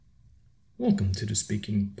Welcome to the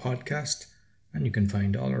Speaking Podcast, and you can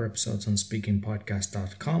find all our episodes on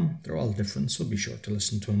speakingpodcast.com. They're all different, so be sure to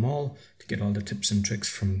listen to them all to get all the tips and tricks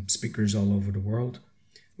from speakers all over the world.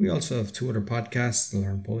 We also have two other podcasts, the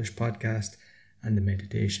Learn Polish podcast and the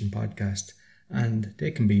Meditation podcast, and they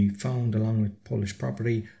can be found along with Polish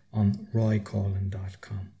Property on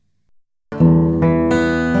roycolin.com.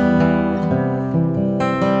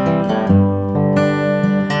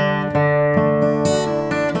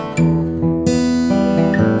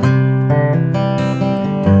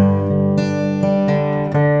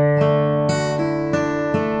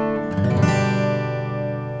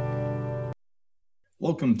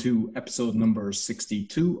 Welcome to episode number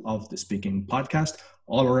 62 of the Speaking Podcast.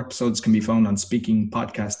 All our episodes can be found on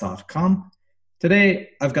speakingpodcast.com. Today,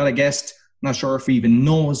 I've got a guest, not sure if he even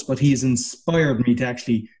knows, but he's inspired me to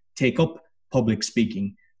actually take up public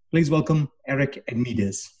speaking. Please welcome Eric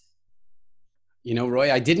Edmeades. You know,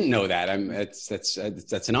 Roy, I didn't know that.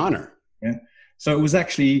 That's an honor. Yeah. So it was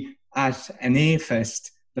actually at an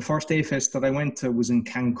A-Fest. The first A-Fest that I went to was in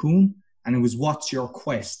Cancun, and it was What's Your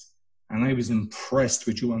Quest? And I was impressed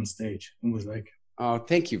with you on stage. It was like... Oh,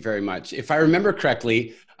 thank you very much. If I remember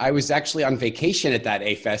correctly, I was actually on vacation at that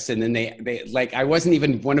A-Fest, and then they I wasn't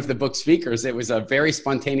even one of the booked speakers. It was a very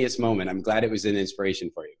spontaneous moment. I'm glad it was an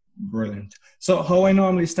inspiration for you. Brilliant. So how I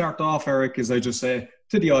normally start off, Eric, is I just say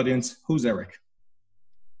to the audience, who's Eric?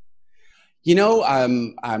 You know,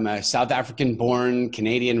 I'm a South African-born,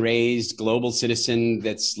 Canadian-raised, global citizen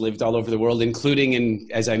that's lived all over the world, including in,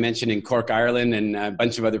 as I mentioned, in Cork, Ireland, and a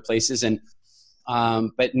bunch of other places. And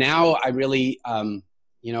but now I really, I'm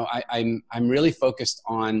really focused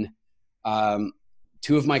on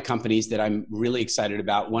two of my companies that I'm really excited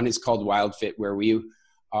about. One is called WildFit, where we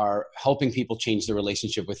are helping people change their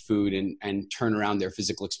relationship with food and turn around their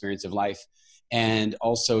physical experience of life. And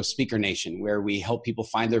also Speaker Nation, where we help people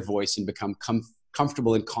find their voice and become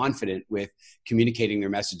comfortable and confident with communicating their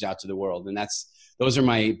message out to the world. And those are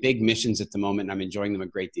my big missions at the moment, and I'm enjoying them a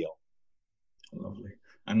great deal. Lovely.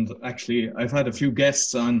 And actually, I've had a few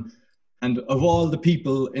guests on, and of all the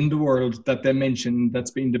people in the world that they mentioned,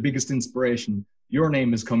 that's been the biggest inspiration, your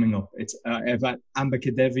name is coming up. It's I've had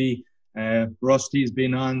Ambika Devi, Rusty's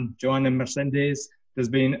been on, Joanna Mercedes, there's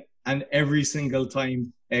been, and every single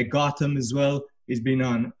time, Gotham as well, he's been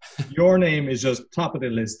on. Your name is just top of the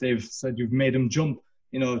list. They've said you've made him jump,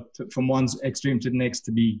 from one extreme to the next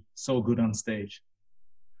to be so good on stage.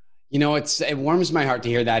 You know, it warms my heart to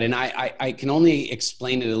hear that. And I can only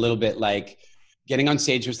explain it a little bit. Like, getting on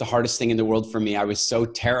stage was the hardest thing in the world for me. I was so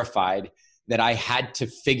terrified that I had to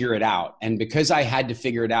figure it out. And because I had to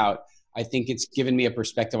figure it out, I think it's given me a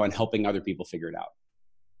perspective on helping other people figure it out.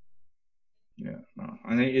 Yeah, no,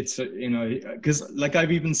 and it's, because like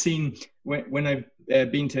I've even seen when I've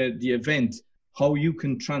been to the event, how you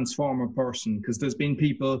can transform a person, because there's been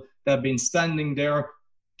people that have been standing there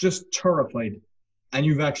just terrified, and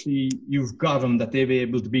you've got them that they'll be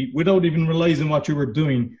able to be, without even realizing what you were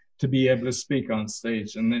doing, to be able to speak on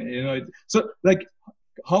stage. And, so like,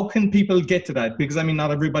 how can people get to that? Because I mean,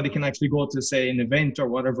 not everybody can actually go to, say, an event or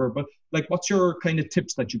whatever, but like, what's your kind of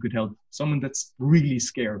tips that you could help someone that's really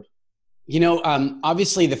scared? You know,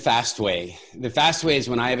 obviously the fast way is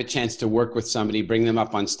when I have a chance to work with somebody, bring them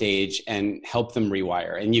up on stage and help them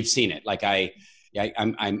rewire. And you've seen it. Like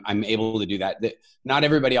I'm able to do that. Not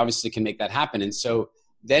everybody obviously can make that happen. And so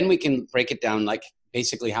then we can break it down, like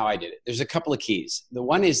basically how I did it. There's a couple of keys. The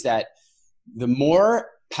one is that the more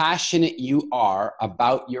passionate you are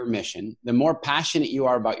about your mission, the more passionate you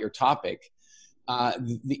are about your topic,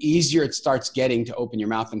 the easier it starts getting to open your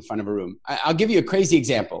mouth in front of a room. I'll give you a crazy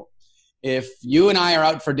example. If you and I are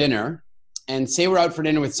out for dinner, and say we're out for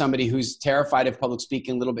dinner with somebody who's terrified of public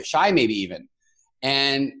speaking, a little bit shy maybe even,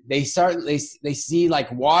 and they see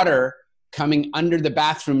like water coming under the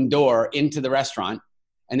bathroom door into the restaurant,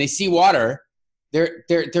 and they see water, they're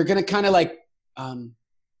going to kind of like, there's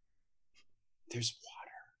water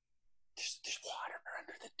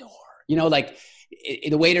under the door. Like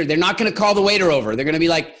the waiter, they're not going to call the waiter over. They're going to be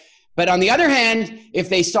like, but on the other hand, if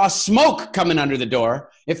they saw smoke coming under the door,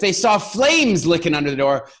 if they saw flames licking under the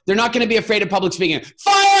door, they're not going to be afraid of public speaking.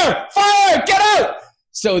 Fire! Fire! Get out!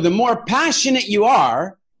 So the more passionate you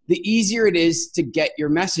are, the easier it is to get your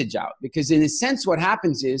message out. Because in a sense, what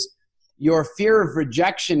happens is your fear of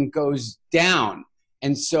rejection goes down.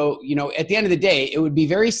 And so, at the end of the day, it would be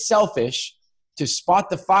very selfish to spot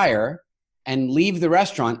the fire and leave the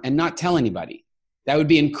restaurant and not tell anybody. That would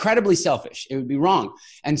be incredibly selfish. It would be wrong.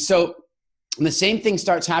 And so the same thing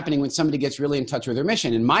starts happening when somebody gets really in touch with their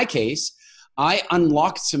mission. In my case, I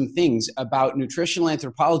unlocked some things about nutritional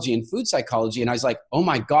anthropology and food psychology. And I was like, oh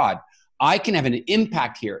my God, I can have an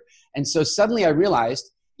impact here. And so suddenly I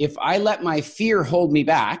realized if I let my fear hold me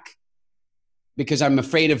back because I'm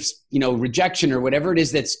afraid of, rejection or whatever it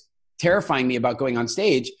is that's terrifying me about going on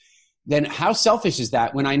stage, then how selfish is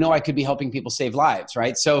that when I know I could be helping people save lives,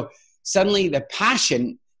 right? So suddenly the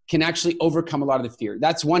passion can actually overcome a lot of the fear.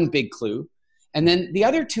 That's one big clue. And then the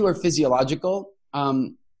other two are physiological.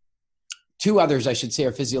 Two others, I should say,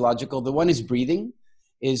 are physiological. The one is breathing.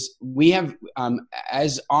 We have,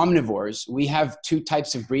 as omnivores, we have two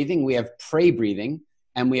types of breathing. We have prey breathing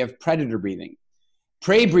and we have predator breathing.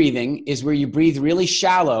 Prey breathing is where you breathe really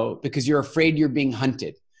shallow because you're afraid you're being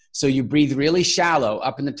hunted. So you breathe really shallow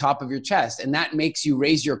up in the top of your chest, and that makes you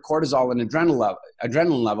raise your cortisol and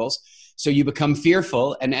adrenaline levels. So you become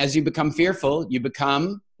fearful, and as you become fearful, you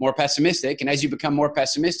become more pessimistic, and as you become more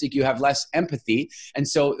pessimistic, you have less empathy, and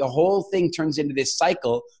so the whole thing turns into this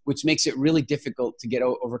cycle, which makes it really difficult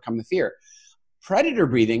to overcome the fear. Predator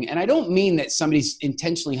breathing, and I don't mean that somebody's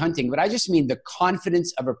intentionally hunting, but I just mean the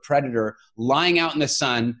confidence of a predator lying out in the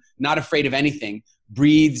sun, not afraid of anything,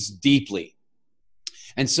 breathes deeply.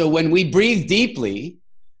 And so when we breathe deeply,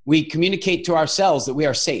 we communicate to ourselves that we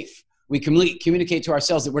are safe. We communicate to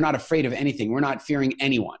ourselves that we're not afraid of anything. We're not fearing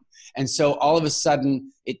anyone. And so all of a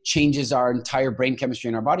sudden, it changes our entire brain chemistry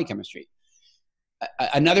and our body chemistry.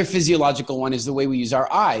 Another physiological one is the way we use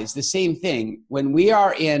our eyes. The same thing. When we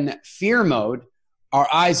are in fear mode, our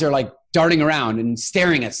eyes are like darting around and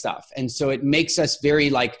staring at stuff. And so it makes us very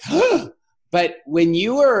like, but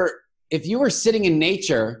if you were sitting in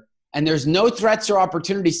nature and there's no threats or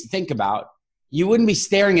opportunities to think about, you wouldn't be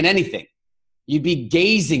staring at anything. You'd be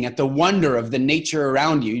gazing at the wonder of the nature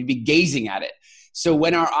around you. You'd be gazing at it. So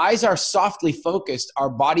when our eyes are softly focused, our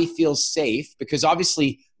body feels safe because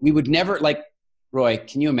obviously we would never, like, Roy,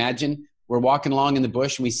 can you imagine? We're walking along in the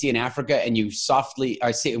bush and we see in Africa and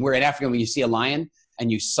we're in Africa when you see a lion and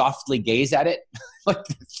you softly gaze at it. Like,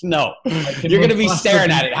 no, you're going to be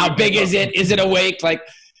staring at it. How big is it? Is it awake?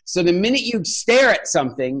 So the minute you stare at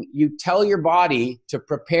something, you tell your body to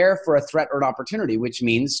prepare for a threat or an opportunity, which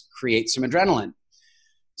means create some adrenaline.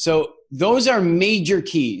 So those are major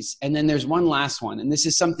keys. And then there's one last one. And this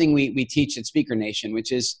is something we teach at Speaker Nation,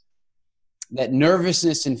 which is that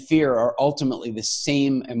nervousness and fear are ultimately the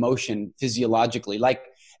same emotion physiologically. Like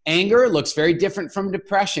anger looks very different from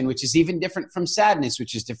depression, which is even different from sadness,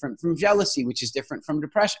 which is different from jealousy, which is different from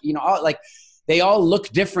depression. They all look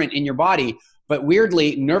different in your body. But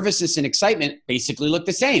weirdly, nervousness and excitement basically look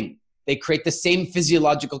the same. They create the same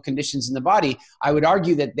physiological conditions in the body. I would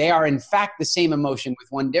argue that they are in fact the same emotion with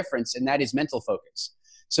one difference, and that is mental focus.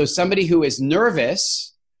 So somebody who is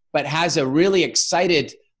nervous but has a really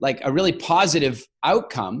excited, like a really positive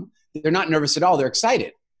outcome, they're not nervous at all, they're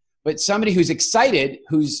excited. But somebody who's excited,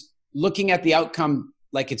 who's looking at the outcome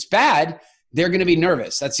like it's bad, they're going to be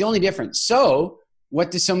nervous. That's the only difference. So what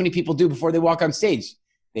do so many people do before they walk on stage?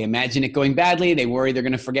 They imagine it going badly. They worry they're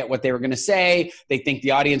going to forget what they were going to say. They think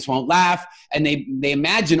the audience won't laugh. And they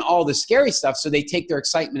imagine all the scary stuff. So they take their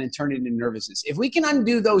excitement and turn it into nervousness. If we can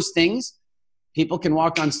undo those things, people can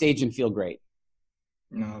walk on stage and feel great.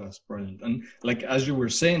 No, that's brilliant. And like, as you were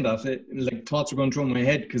saying that, thoughts were going through my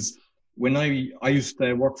head because when I used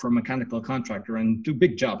to work for a mechanical contractor and do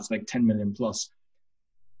big jobs, like 10 million plus.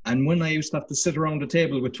 And when I used to have to sit around the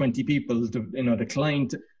table with 20 people, the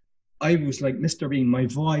client, I was like, Mr. Bean, my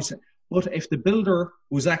voice. But if the builder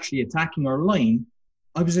was actually attacking our line,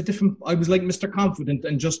 I was like Mr. Confident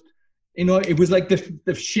and just, it was like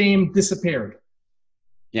the shame disappeared.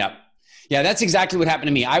 Yeah. Yeah, that's exactly what happened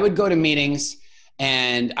to me. I would go to meetings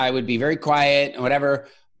and I would be very quiet and whatever.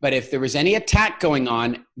 But if there was any attack going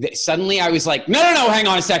on, suddenly I was like, no, hang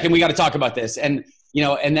on a second. We got to talk about this. And,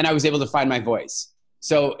 and then I was able to find my voice.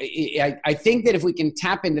 So I think that if we can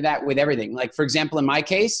tap into that with everything, like for example, in my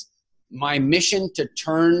case, my mission to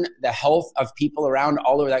turn the health of people around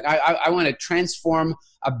all over, like I want to transform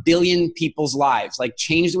 1 billion people's lives, like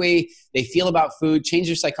change the way they feel about food, change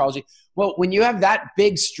their psychology. Well, when you have that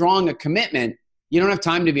big, strong a commitment, you don't have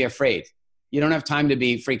time to be afraid. You don't have time to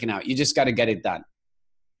be freaking out. You just got to get it done.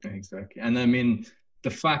 Exactly. And I mean, the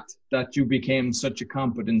fact that you became such a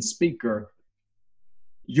competent speaker,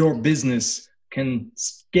 your business can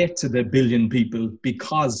get to the 1 billion people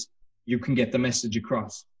because you can get the message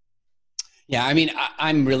across. Yeah, I mean,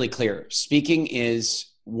 I'm really clear. Speaking is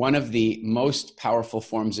one of the most powerful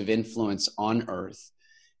forms of influence on earth.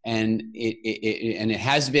 And it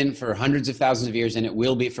has been for hundreds of thousands of years, and it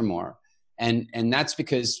will be for more. And that's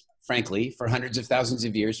because, frankly, for hundreds of thousands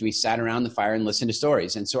of years, we sat around the fire and listened to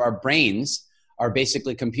stories. And so our brains are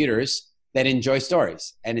basically computers that enjoy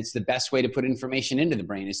stories. And it's the best way to put information into the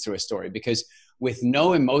brain is through a story, because with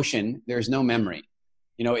no emotion, there's no memory.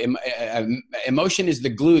 Emotion is the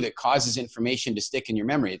glue that causes information to stick in your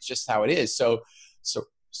memory. It's just how it is.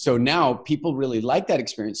 So now people really like that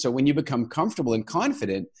experience. So when you become comfortable and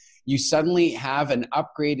confident, you suddenly have an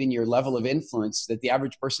upgrade in your level of influence that the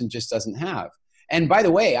average person just doesn't have. And by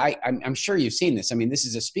the way, I'm sure you've seen this. I mean, this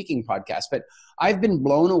is a speaking podcast, but I've been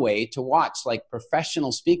blown away to watch like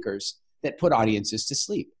professional speakers that put audiences to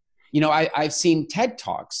sleep. I've seen TED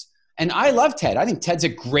Talks, and I love TED. I think TED's a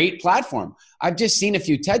great platform. I've just seen a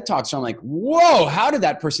few TED Talks, so I'm like, whoa, how did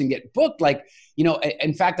that person get booked? Like,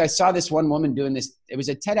 in fact, I saw this one woman doing this. It was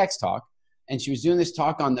a TEDx talk, and she was doing this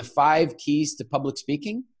talk on the 5 keys to public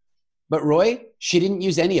speaking. But Roy, she didn't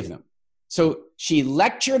use any of them. So she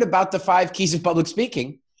lectured about the 5 keys of public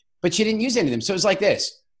speaking, but she didn't use any of them. So it's like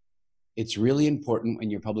this. It's really important when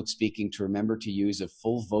you're public speaking to remember to use a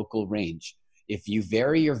full vocal range. If you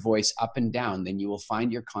vary your voice up and down, then you will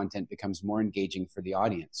find your content becomes more engaging for the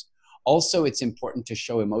audience. Also, it's important to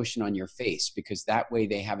show emotion on your face, because that way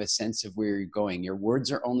they have a sense of where you're going. Your words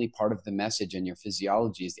are only part of the message, and your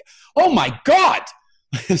physiology is oh my God!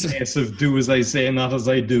 Yes, of do as I say, not as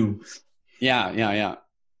I do. Yeah.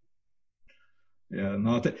 Yeah,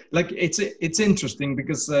 no, like it's interesting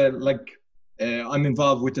because I'm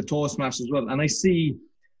involved with the Toastmasters as well, and I see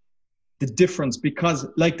the difference because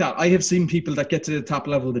like that, I have seen people that get to the top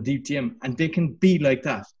level of the DTM and they can be like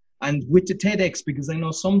that. And with the TEDx, because I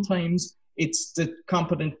know sometimes it's the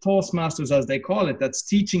competent Toastmasters, as they call it, that's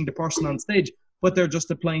teaching the person on stage, but they're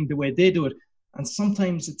just applying the way they do it. And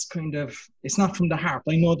sometimes it's it's not from the heart.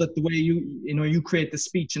 I know that the way you create the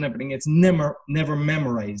speech and everything, it's never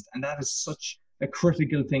memorized. And that is such a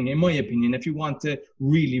critical thing, in my opinion, if you want to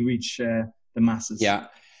really reach the masses. Yeah.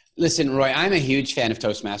 Listen, Roy, I'm a huge fan of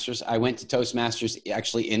Toastmasters. I went to Toastmasters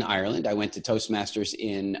actually in Ireland. I went to Toastmasters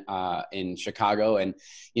in Chicago, and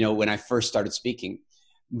when I first started speaking.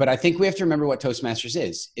 But I think we have to remember what Toastmasters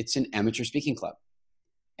is. It's an amateur speaking club,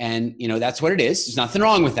 and that's what it is. There's nothing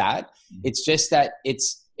wrong with that. It's just that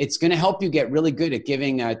it's going to help you get really good at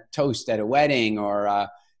giving a toast at a wedding or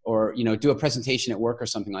do a presentation at work or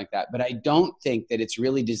something like that. But I don't think that it's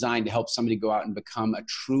really designed to help somebody go out and become a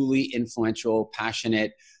truly influential,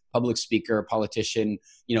 passionate public speaker, politician.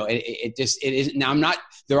 It is. Now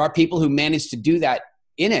there are people who manage to do that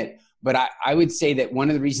in it, but I would say that one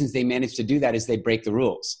of the reasons they manage to do that is they break the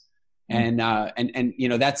rules. And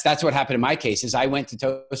that's what happened in my case. Is I went to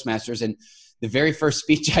Toastmasters, and the very first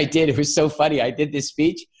speech I did, it was so funny. I did this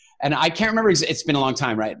speech, and I can't remember. It's been a long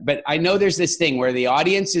time, right? But I know there's this thing where the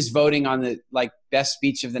audience is voting on the best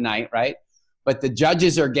speech of the night, right? But the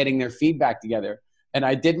judges are getting their feedback together. And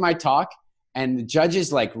I did my talk, and the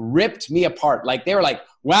judges ripped me apart. They were like,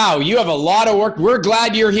 wow, you have a lot of work. We're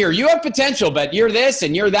glad you're here. You have potential, but you're this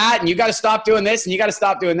and you're that, and you got to stop doing this and you got to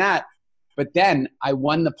stop doing that. But then I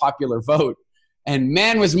won the popular vote, and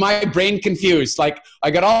man, was my brain confused.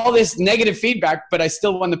 I got all this negative feedback, but I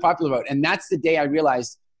still won the popular vote. And that's the day I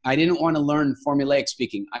realized I didn't want to learn formulaic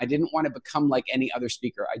speaking. I didn't want to become like any other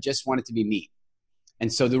speaker. I just wanted to be me.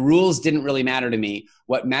 And so the rules didn't really matter to me.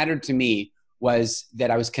 What mattered to me was that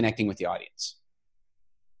I was connecting with the audience.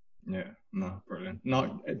 Yeah, no, brilliant.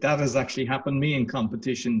 No, that has actually happened to me in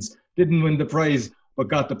competitions. Didn't win the prize, but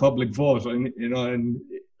got the public vote. And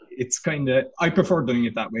it's I prefer doing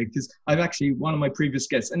it that way, because I've actually, one of my previous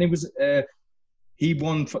guests, and it was, he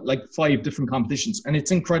won 5 different competitions, and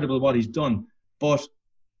it's incredible what he's done. But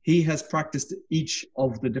he has practiced each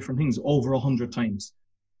of the different things over 100 times.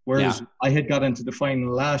 Whereas I had got into the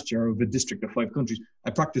final last year of a district of 5 countries. I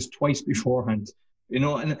practiced twice beforehand,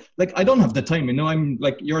 and I don't have the time. I'm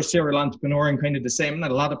you're a serial entrepreneur and kind of the same. And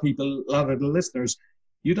a lot of people, a lot of the listeners,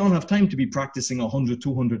 you don't have time to be practicing 100,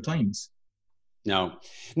 200 times. No,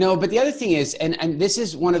 but the other thing is, and this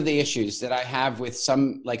is one of the issues that I have with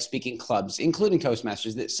some speaking clubs, including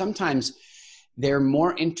Toastmasters, that sometimes they're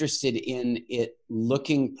more interested in it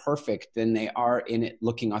looking perfect than they are in it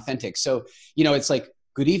looking authentic. So, it's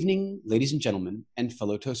good evening, ladies and gentlemen, and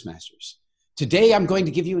fellow Toastmasters. Today, I'm going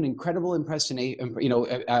to give you an incredible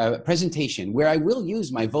presentation where I will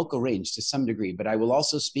use my vocal range to some degree, but I will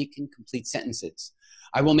also speak in complete sentences.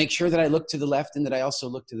 I will make sure that I look to the left and that I also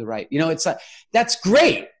look to the right. That's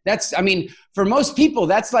great. For most people,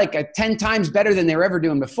 that's 10 times better than they were ever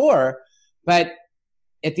doing before. But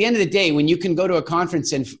at the end of the day, when you can go to a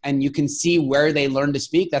conference and you can see where they learn to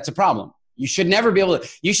speak, that's a problem. You should never be able to,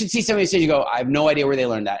 you should see somebody say, you go, I have no idea where they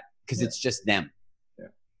learned that, because it's just them. Yeah.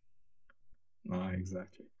 No,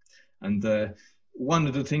 exactly. And one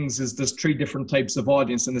of the things is there's 3 different types of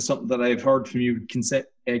audience, and it's something that I've heard from you.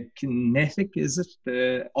 Kinetic, is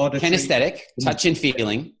it? Auditory? Kinesthetic, touch and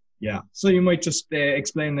feeling. Yeah. So you might just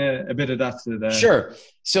explain a bit of that to the. Sure.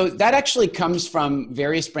 So that actually comes from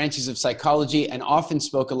various branches of psychology and often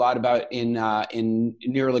spoke a lot about in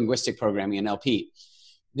neurolinguistic programming, NLP.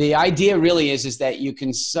 The idea really is that you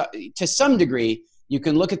can, to some degree, you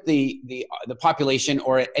can look at the population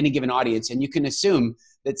or any given audience, and you can assume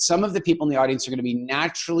that some of the people in the audience are going to be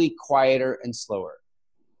naturally quieter and slower.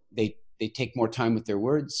 They take more time with their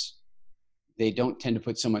words. They don't tend to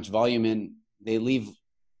put so much volume in. They leave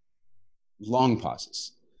long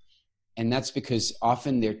pauses. And that's because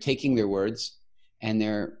often they're taking their words and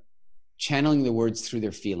they're channeling the words through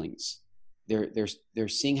their feelings. They're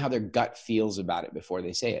seeing how their gut feels about it before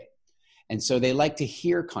they say it. And so they like to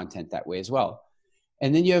hear content that way as well.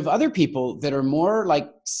 And then you have other people that are more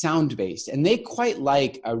like sound-based, and they quite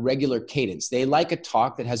like a regular cadence. They like a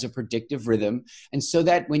talk that has a predictive rhythm. And so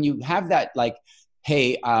that when you have that, like,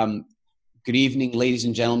 hey, good evening, ladies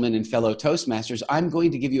and gentlemen and fellow Toastmasters, I'm going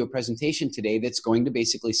to give you a presentation today that's going to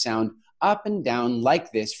basically sound up and down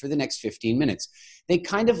like this for the next 15 minutes. They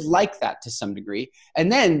kind of like that to some degree.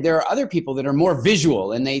 And then there are other people that are more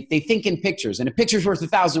visual, and they think in pictures, and a picture's worth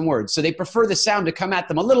 1,000 words. So they prefer the sound to come at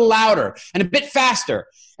them a little louder and a bit faster.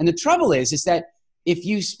 And the trouble is that if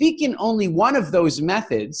you speak in only one of those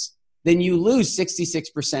methods, then you lose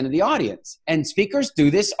 66% of the audience. And speakers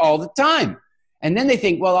do this all the time. And then they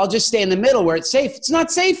think, well, I'll just stay in the middle where it's safe. It's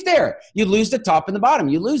not safe there. You lose the top and the bottom.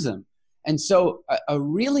 You lose them. And so a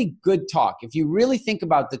really good talk, if you really think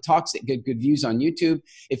about the talks that get good views on YouTube,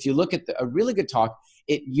 if you look at a really good talk,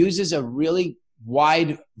 it uses a really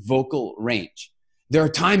wide vocal range. There are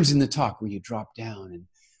times in the talk where you drop down and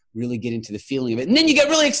really get into the feeling of it. And then you get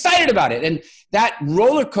really excited about it. And that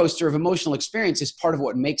roller coaster of emotional experience is part of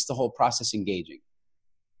what makes the whole process engaging.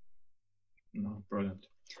 Oh, brilliant.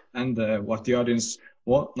 And what the audience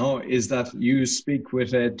won't know is that you speak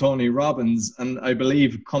with Tony Robbins, and I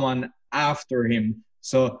believe come on after him.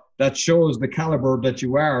 So that shows the caliber that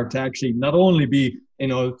you are to actually not only be,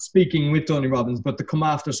 speaking with Tony Robbins, but to come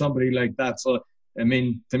after somebody like that. So, I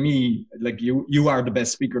mean, to me, like you are the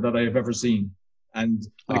best speaker that I have ever seen. And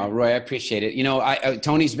Roy, I appreciate it.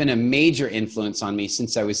 Tony's been a major influence on me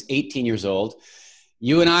since I was 18 years old.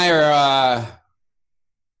 You and I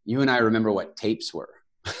remember what tapes were.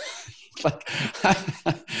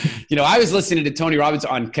 I was listening to Tony Robbins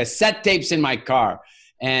on cassette tapes in my car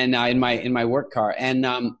and in my work car. And,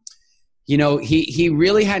 he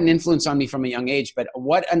really had an influence on me from a young age, but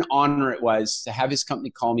what an honor it was to have his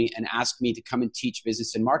company call me and ask me to come and teach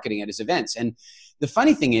business and marketing at his events. And the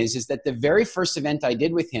funny thing is that the very first event I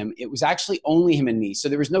did with him, it was actually only him and me. So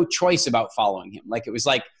there was no choice about following him. Like, it was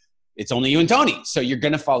like, it's only you and Tony. So you're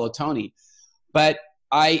going to follow Tony. But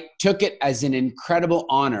I took it as an incredible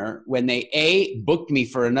honor when they booked me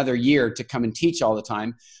for another year to come and teach all the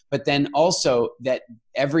time, but then also that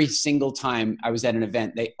every single time I was at an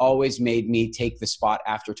event, they always made me take the spot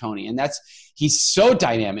after Tony. And he's so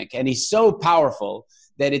dynamic and he's so powerful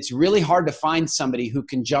that it's really hard to find somebody who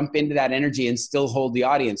can jump into that energy and still hold the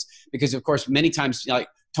audience. Because of course, many times, like,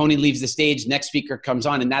 Tony leaves the stage, next speaker comes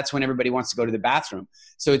on, and that's when everybody wants to go to the bathroom.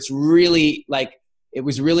 So it's really it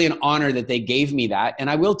was really an honor that they gave me that. And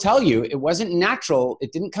I will tell you, it wasn't natural.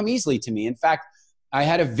 It didn't come easily to me. In fact, I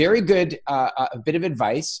had a very good a bit of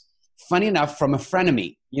advice, funny enough, from a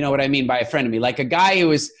frenemy. You know what I mean by a frenemy? Like a guy who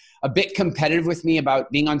was a bit competitive with me about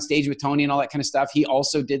being on stage with Tony and all that kind of stuff. He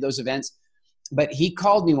also did those events. But he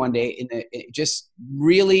called me one day in just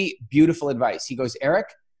really beautiful advice. He goes, Eric,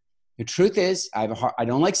 the truth is, I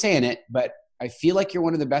don't like saying it, but I feel like you're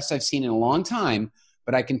one of the best I've seen in a long time.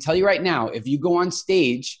 But I can tell you right now, if you go on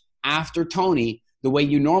stage after Tony the way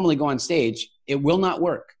you normally go on stage, it will not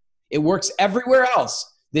work. It works everywhere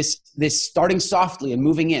else. This starting softly and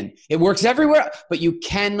moving in. It works everywhere, but you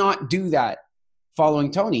cannot do that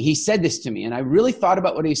following Tony. He said this to me, and I really thought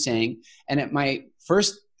about what he was saying. And at my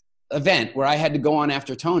first event where I had to go on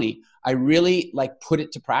after Tony, I really put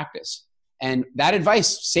it to practice. And that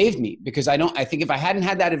advice saved me, because I think if I hadn't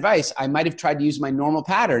had that advice, I might have tried to use my normal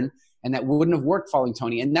pattern, and that wouldn't have worked following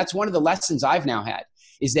Tony. And that's one of the lessons I've now had,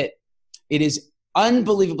 is that it is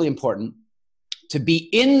unbelievably important to be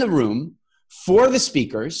in the room for the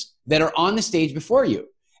speakers that are on the stage before you.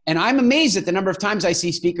 And I'm amazed at the number of times I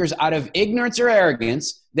see speakers out of ignorance or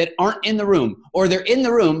arrogance that aren't in the room, or they're in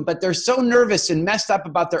the room, but they're so nervous and messed up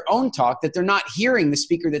about their own talk that they're not hearing the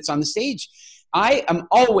speaker that's on the stage. I am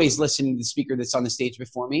always listening to the speaker that's on the stage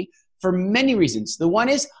before me for many reasons. The one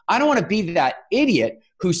is, I don't want to be that idiot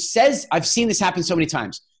who says, I've seen this happen so many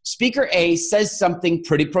times. Speaker A says something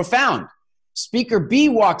pretty profound. Speaker B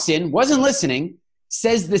walks in, wasn't listening,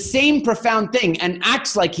 says the same profound thing and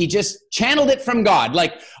acts like he just channeled it from God.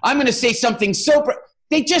 Like, I'm going to say something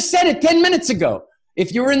They just said it 10 minutes ago.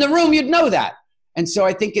 If you were in the room, you'd know that. And so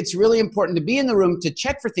I think it's really important to be in the room to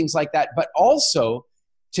check for things like that, but also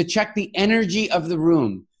to check the energy of the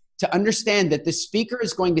room, to understand that the speaker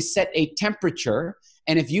is going to set a temperature.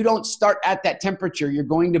 And if you don't start at that temperature, you're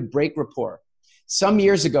going to break rapport. Some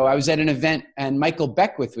years ago, I was at an event and Michael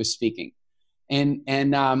Beckwith was speaking.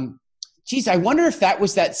 Geez, I wonder if that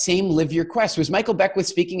was that same Live Your Quest. Was Michael Beckwith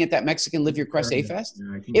speaking at that Mexican Live Your Quest A-Fest?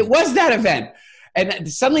 Yeah, it was that event.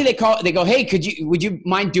 And suddenly they go, hey, would you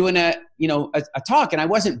mind doing a talk? And I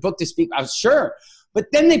wasn't booked to speak. I was sure. But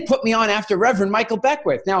then they put me on after Reverend Michael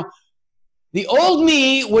Beckwith. Now, the old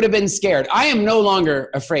me would have been scared. I am no longer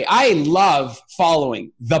afraid. I love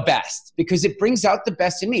following the best because it brings out the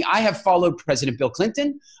best in me. I have followed President Bill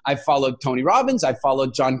Clinton. I've followed Tony Robbins. I've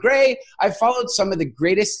followed John Gray. I've followed some of the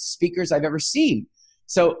greatest speakers I've ever seen.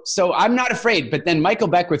 So I'm not afraid. But then Michael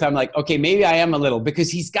Beckwith, I'm like, okay, maybe I am a little,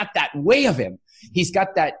 because he's got that way of him. He's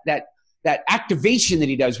got that activation that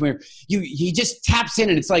he does where he just taps in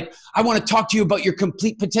and it's like, I want to talk to you about your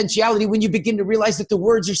complete potentiality when you begin to realize that the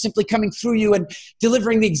words are simply coming through you and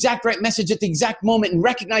delivering the exact right message at the exact moment and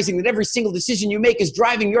recognizing that every single decision you make is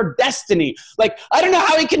driving your destiny. Like, I don't know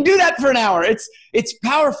how he can do that for an hour. It's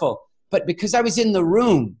powerful. But because I was in the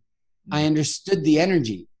room, I understood the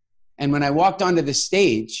energy. And when I walked onto the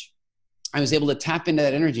stage, I was able to tap into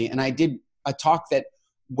that energy. And I did a talk that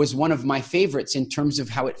was one of my favorites in terms of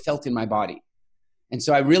how it felt in my body. And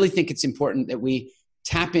so I really think it's important that we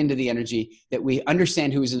tap into the energy, that we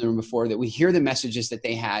understand who was in the room before, that we hear the messages that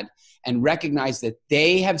they had and recognize that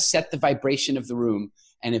they have set the vibration of the room.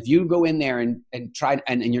 And if you go in there and try,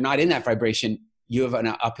 and you're not in that vibration, you have an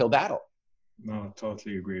uphill battle. No, I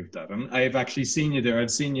totally agree with that. I've actually seen you there. I've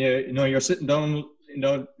seen you, you're sitting down,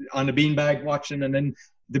 on a beanbag watching, and then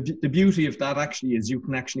the beauty of that actually is you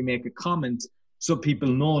can actually make a comment so people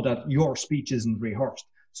know that your speech isn't rehearsed.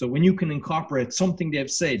 So when you can incorporate something they've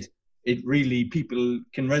said, it really, people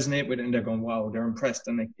can resonate with it and they're going, wow, they're impressed.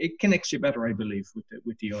 And it connects you better, I believe,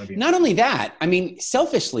 with the audience. Not only that, I mean,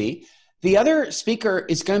 selfishly, the other speaker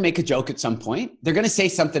is going to make a joke at some point. They're going to say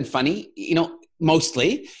something funny,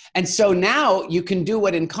 mostly. And so now you can do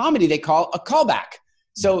what in comedy they call a callback.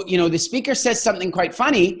 So, the speaker says something quite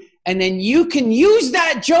funny, and then you can use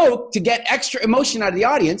that joke to get extra emotion out of the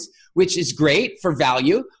audience, which is great for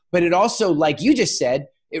value. But it also, like you just said,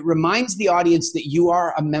 it reminds the audience that you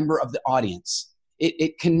are a member of the audience.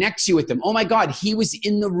 It connects you with them. Oh my God, he was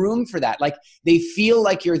in the room for that. Like, they feel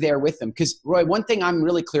like you're there with them. Because Roy, one thing I'm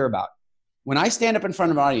really clear about, when I stand up in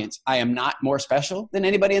front of an audience, I am not more special than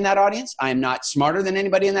anybody in that audience. I am not smarter than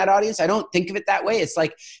anybody in that audience. I don't think of it that way. It's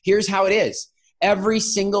like, here's how it is. Every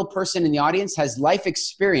single person in the audience has life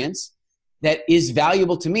experience that is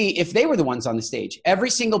valuable to me if they were the ones on the stage. Every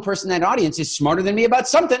single person in that audience is smarter than me about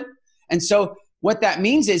something. And so what that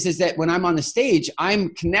means is that when I'm on the stage, I'm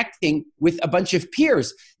connecting with a bunch of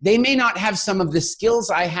peers. They may not have some of the skills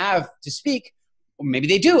I have to speak. Or maybe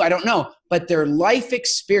they do, I don't know. But their life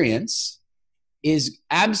experience is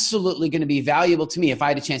absolutely going to be valuable to me if I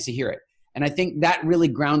had a chance to hear it. And I think that really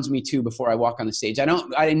grounds me too before I walk on the stage.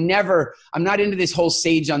 I'm not into this whole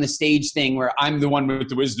sage on the stage thing where I'm the one with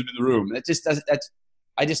the wisdom in the room.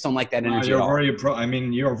 I just don't like that energy. You're at all.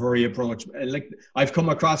 You're very approachable. Like, I've come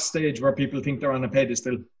across stage where people think they're on a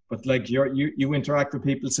pedestal, but like you interact with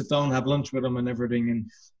people, sit down, have lunch with them and everything.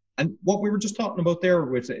 And what we were just talking about there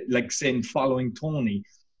with, like, saying following Tony,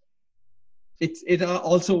 it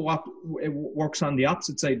also works on the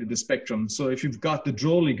opposite side of the spectrum. So if you've got the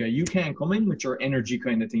drolly guy, you can't come in with your energy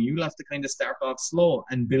kind of thing. You'll have to kind of start off slow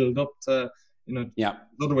and build up to, yeah.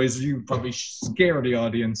 Otherwise you probably scare the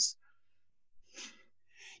audience.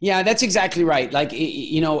 Yeah, that's exactly right. Like,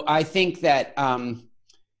 I think that,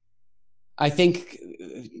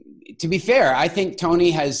 to be fair, I think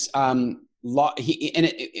Tony has, for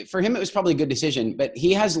him, it was probably a good decision, but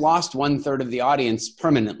he has lost 1/3 of the audience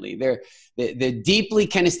permanently. The deeply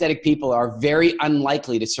kinesthetic people are very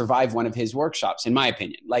unlikely to survive one of his workshops, in my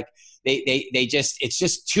opinion. Like, it's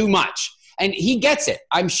just too much. And he gets it.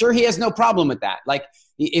 I'm sure he has no problem with that. Like,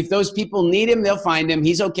 if those people need him, they'll find him.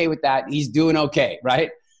 He's okay with that. He's doing okay, right?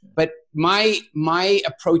 But my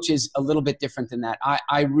approach is a little bit different than that.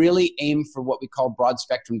 I really aim for what we call broad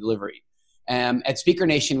spectrum delivery. At Speaker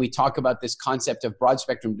Nation, we talk about this concept of broad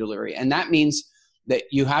spectrum delivery. And that means that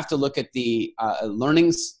you have to look at the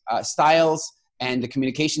learning styles and the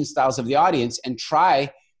communication styles of the audience and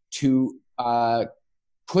try to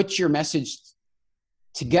put your message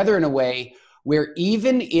together in a way where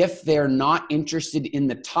even if they're not interested in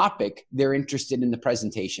the topic, they're interested in the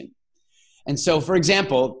presentation. And so, for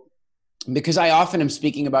example, because I often am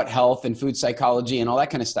speaking about health and food psychology and all that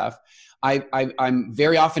kind of stuff, I'm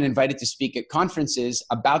very often invited to speak at conferences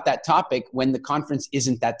about that topic when the conference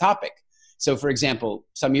isn't that topic. So for example,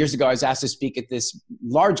 some years ago, I was asked to speak at this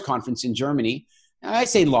large conference in Germany. I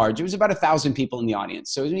say large, it was about 1,000 people in the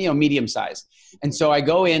audience. So, medium size. And so I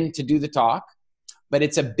go in to do the talk, but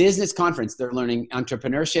it's a business conference. They're learning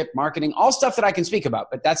entrepreneurship, marketing, all stuff that I can speak about,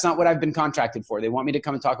 but that's not what I've been contracted for. They want me to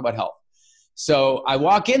come and talk about health. So I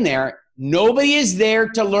walk in there, nobody is there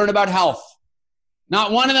to learn about health.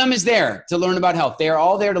 Not one of them is there to learn about health. They are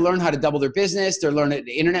all there to learn how to double their business. They're learning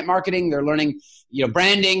internet marketing. They're learning,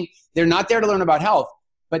 branding. They're not there to learn about health.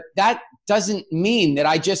 But that doesn't mean that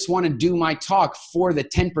I just want to do my talk for the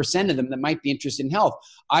 10% of them that might be interested in health.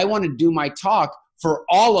 I want to do my talk for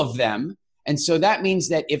all of them. And so that means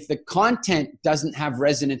that if the content doesn't have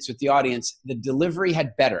resonance with the audience, the delivery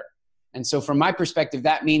had better. And so from my perspective,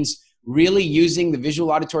 that means really using the visual,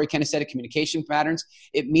 auditory, kinesthetic communication patterns.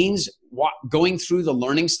 It means going through the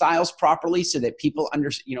learning styles properly so that people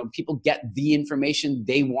people get the information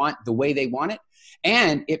they want the way they want it.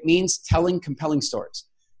 And it means telling compelling stories,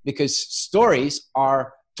 because stories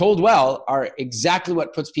are told well are exactly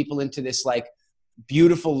what puts people into this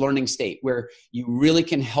beautiful learning state where you really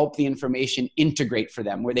can help the information integrate for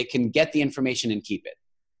them, where they can get the information and keep it.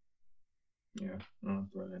 Yeah,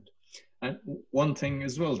 brilliant. And one thing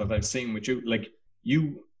as well that I've seen with you,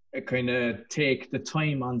 you kind of take the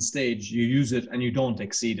time on stage, you use it and you don't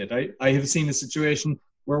exceed it. I have seen a situation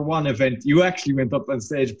where one event, you actually went up on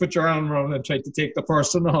stage, put your arm around and tried to take the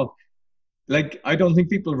person off. I don't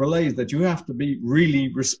think people realize that you have to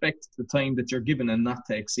really respect the time that you're given and not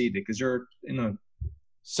to exceed it, because you're,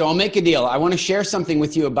 So I'll make a deal. I want to share something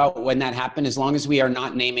with you about when that happened, as long as we are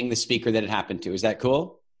not naming the speaker that it happened to. Is that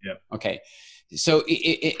cool? Yeah. Okay. So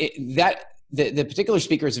the particular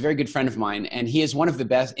speaker is a very good friend of mine, and he is one of the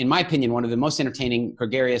best, in my opinion, one of the most entertaining,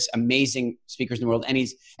 gregarious, amazing speakers in the world. And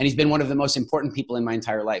he's been one of the most important people in my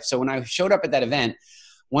entire life. So when I showed up at that event,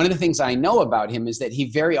 one of the things I know about him is that he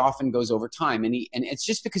very often goes over time, and it's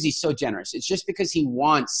just because he's so generous. It's just because he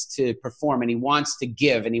wants to perform and he wants to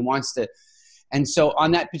give and he wants to. And so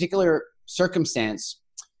on that particular circumstance,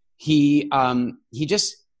 he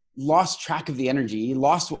just lost track of the energy. He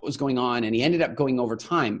lost what was going on, and he ended up going over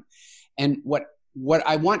time. And what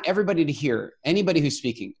I want everybody to hear, anybody who's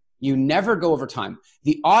speaking, you never go over time.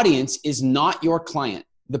 The audience is not your client.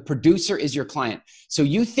 The producer is your client. So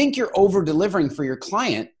you think you're over delivering for your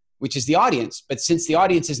client, which is the audience, but since the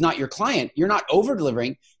audience is not your client, you're not over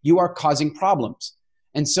delivering, you are causing problems.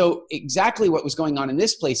 And so exactly what was going on in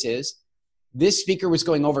this place is this speaker was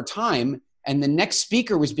going over time, and the next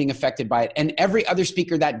speaker was being affected by it, and every other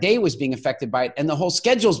speaker that day was being affected by it, and the whole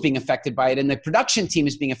schedule is being affected by it, and the production team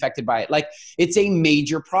is being affected by it. It's a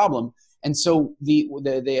major problem. And so the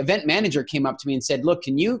event manager came up to me and said, look,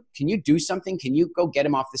 can you do something? Can you go get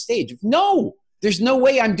him off the stage? No, there's no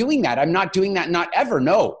way I'm doing that. I'm not doing that, not ever,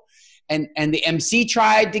 no. And the MC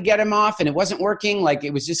tried to get him off, and it wasn't working.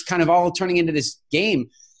 It was just kind of all turning into this game.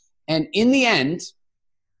 And in the end,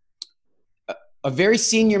 a very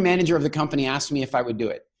senior manager of the company asked me if I would do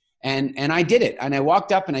it. And I did it. And I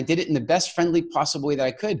walked up and I did it in the best friendly possible way that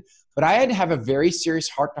I could. But I had to have a very serious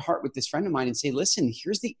heart-to-heart with this friend of mine and say, listen,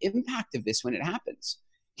 here's the impact of this when it happens.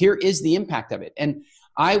 Here is the impact of it. And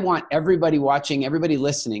I want everybody watching, everybody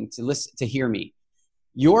listening to hear me.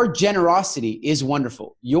 Your generosity is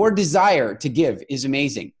wonderful. Your desire to give is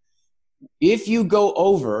amazing. If you go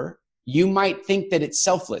over, you might think that it's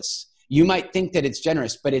selfless. You might think that it's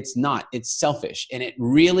generous, but it's not. It's selfish. And it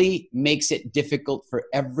really makes it difficult for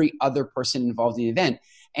every other person involved in the event.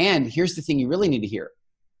 And here's the thing you really need to hear.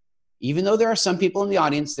 Even though there are some people in the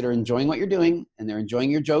audience that are enjoying what you're doing and they're enjoying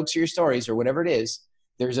your jokes or your stories or whatever it is,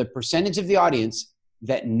 there's a percentage of the audience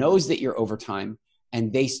that knows that you're over time,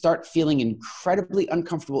 and they start feeling incredibly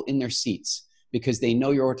uncomfortable in their seats because they know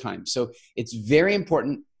you're over time. So it's very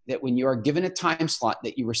important that when you are given a time slot,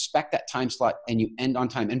 that you respect that time slot and you end on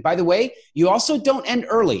time. And by the way, you also don't end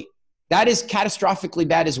early. That is catastrophically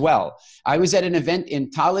bad as well. I was at an event in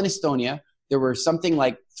Tallinn, Estonia. There were something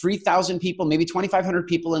like 3,000 people, maybe 2,500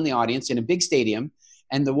 people in the audience in a big stadium.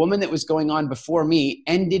 And the woman that was going on before me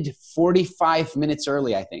ended 45 minutes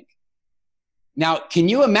early, I think. Now, can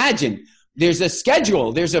you imagine? There's a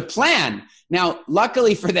schedule, there's a plan. Now,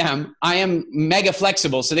 luckily for them, I am mega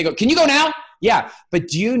flexible. So they go, can you go now? Yeah, but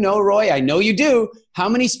do you know, Roy, I know you do, how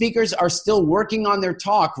many speakers are still working on their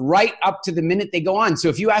talk right up to the minute they go on? So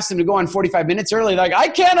if you ask them to go on 45 minutes early, they're like, I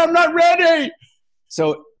can't, I'm not ready.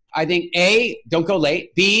 So I think A, don't go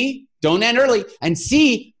late. B, don't end early. And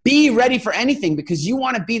C, be ready for anything, because you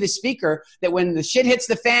want to be the speaker that when the shit hits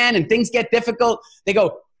the fan and things get difficult, they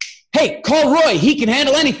go, hey, call Roy, he can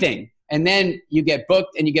handle anything. And then you get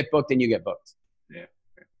booked and you get booked and you get booked. Yeah.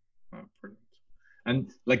 Oh, brilliant.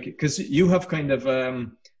 And like, because you have kind of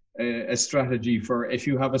a strategy for if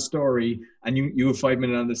you have a story and you have 5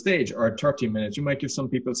 minutes on the stage or 30 minutes, you might give some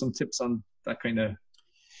people some tips on that kind of.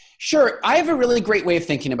 Sure. I have a really great way of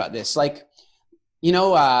thinking about this. Like, when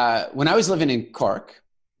I was living in Cork,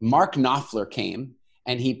 Mark Knopfler came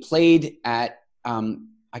and he played at,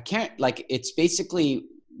 it's basically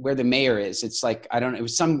where the mayor is. It's like, I don't know, it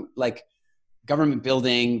was some like government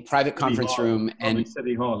building, private conference room. And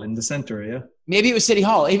City Hall in the center, yeah? Maybe it was City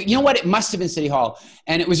Hall. You know what? It must have been City Hall.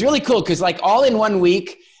 And it was really cool because like all in one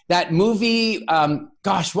week, that movie,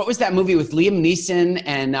 what was that movie with Liam Neeson?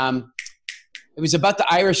 And it was about the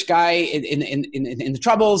Irish guy in the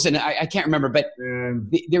Troubles. And I can't remember, but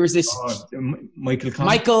there was this. Michael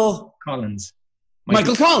Collins.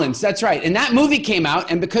 Michael Collins, that's right. And that movie came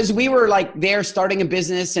out. And because we were like there starting a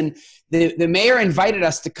business and the mayor invited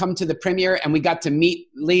us to come to the premiere and we got to meet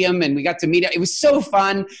Liam and we got to meet, it was so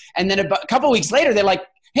fun. And then a couple of weeks later, they're like,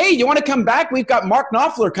 hey, you want to come back? We've got Mark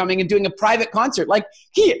Knopfler coming and doing a private concert.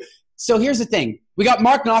 So here's the thing. We got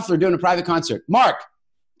Mark Knopfler doing a private concert. Mark,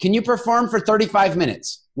 can you perform for 35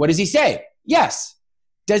 minutes? What does he say? Yes.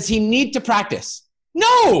 Does he need to practice?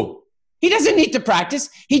 No, he doesn't need to practice.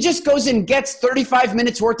 He just goes and gets 35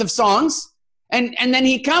 minutes worth of songs and then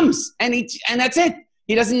he comes and that's it.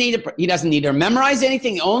 He doesn't need to memorize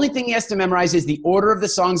anything. The only thing he has to memorize is the order of the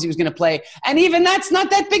songs he was going to play. And even that's not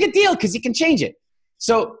that big a deal because he can change it.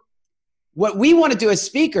 So what we want to do as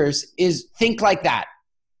speakers is think like that.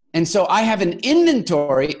 And so I have an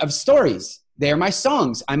inventory of stories. They're my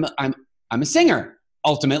songs. I'm a singer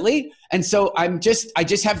ultimately. And so I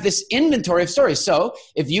just have this inventory of stories. So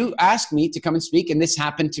if you ask me to come and speak, and this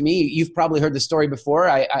happened to me, you've probably heard the story before.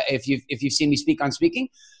 If you've seen me speak on speaking,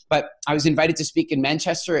 but I was invited to speak in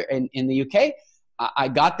Manchester in the UK. I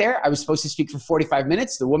got there. I was supposed to speak for 45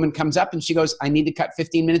 minutes. The woman comes up and she goes, I need to cut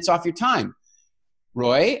 15 minutes off your time.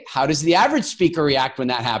 Roy, how does the average speaker react when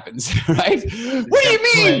that happens, right? What do you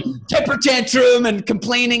mean? Temper tantrum and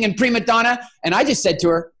complaining and prima donna. And I just said to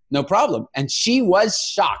her, no problem. And she was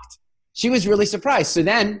shocked. She was really surprised. So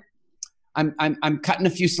then I'm cutting a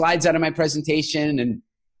few slides out of my presentation, and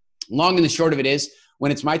long and the short of it is,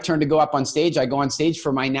 when it's my turn to go up on stage, I go on stage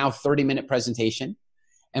for my now 30-minute presentation.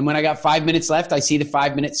 And when I got 5 minutes left, I see the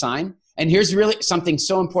 5-minute sign. And here's really something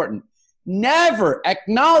so important. Never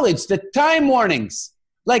acknowledge the time warnings.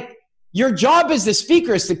 Like, your job as the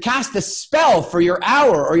speaker is to cast a spell for your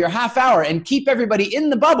hour or your half hour and keep everybody in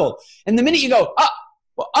the bubble. And the minute you go,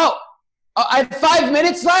 I have 5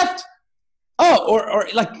 minutes left.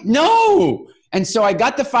 No. And so I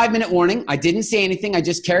got the 5-minute warning. I didn't say anything. I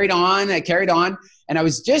just carried on. And I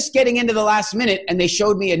was just getting into the last minute and they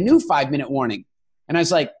showed me a new 5-minute warning. And I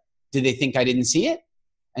was like, did they think I didn't see it?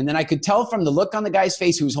 And then I could tell from the look on the guy's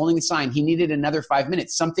face who was holding the sign, he needed another 5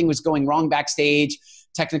 minutes. Something was going wrong backstage,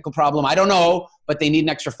 technical problem. I don't know, but they need an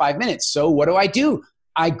extra 5 minutes. So what do?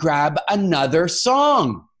 I grab another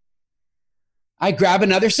song.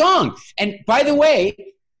 And by the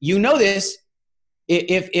way, you know this,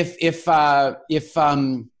 if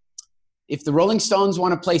the Rolling Stones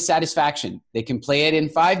want to play Satisfaction, they can play it in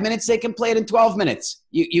 5 minutes. They can play it in 12 minutes.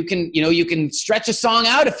 You can stretch a song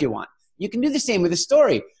out if you want. You can do the same with a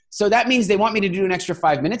story. So that means they want me to do an extra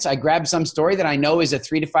 5 minutes. I grab some story that I know is a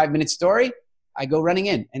 3 to 5 minute story. I go running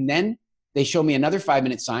in, and then they show me another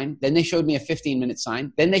 5-minute sign. Then they showed me a 15-minute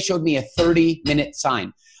sign. Then they showed me a 30-minute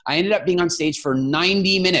sign. I ended up being on stage for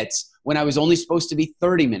 90 minutes when I was only supposed to be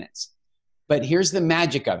 30 minutes. But here's the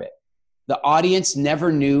magic of it. The audience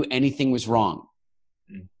never knew anything was wrong.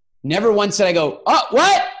 Never once did I go, oh,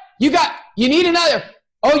 what? You need another.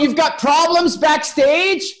 Oh, you've got problems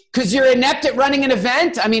backstage because you're inept at running an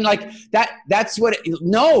event? I mean, like that's what,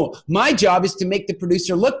 no, my job is to make the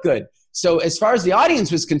producer look good. So as far as the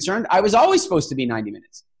audience was concerned, I was always supposed to be 90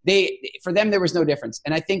 minutes. For them, there was no difference.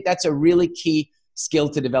 And I think that's a really key skill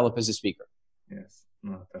to develop as a speaker. Yes,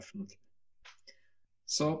 no, definitely.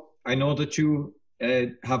 So I know that you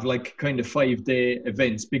have like kind of 5-day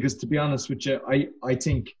events, because to be honest with you, I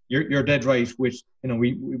think you're dead right with,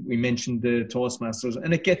 we mentioned the Toastmasters,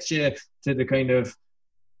 and it gets you to the kind of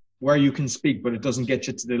where you can speak, but it doesn't get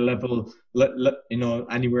you to the level,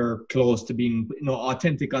 anywhere close to being,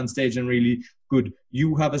 authentic on stage and really good.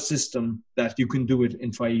 You have a system that you can do it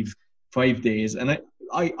in 5 days. And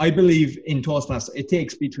I believe in Toastmasters, it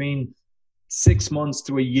takes between 6 months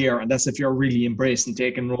to a year, and that's if you're really embracing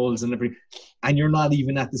taking roles and everything, and you're not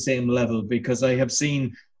even at the same level, because I have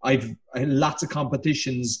seen I've lots of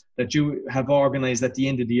competitions that you have organized at the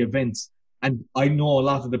end of the events, and I know a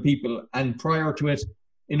lot of the people, and prior to it,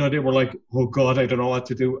 they were like, oh God, I don't know what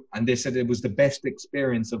to do. And they said it was the best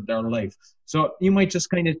experience of their life. So you might just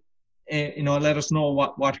kind of, let us know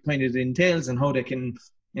what kind of entails and how they can,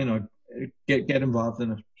 get involved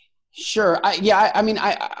in it. Sure. I mean,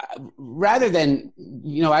 rather than,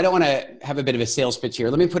 I don't want to have a bit of a sales pitch here.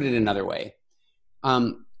 Let me put it another way.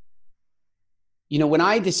 When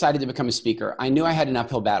I decided to become a speaker, I knew I had an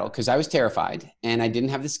uphill battle because I was terrified and I didn't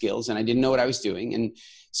have the skills and I didn't know what I was doing. And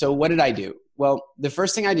so what did I do? Well, the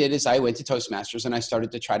first thing I did is I went to Toastmasters and I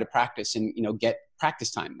started to try to practice and, get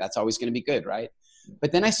practice time. That's always going to be good, right?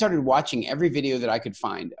 But then I started watching every video that I could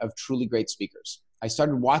find of truly great speakers. I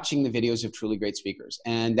started watching the videos of truly great speakers,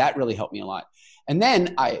 and that really helped me a lot. And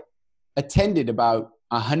then I attended about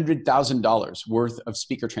 $100,000 worth of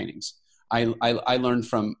speaker trainings. I learned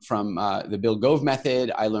from the Bill Gove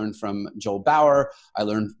method. I learned from Joel Bauer. I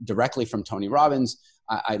learned directly from Tony Robbins.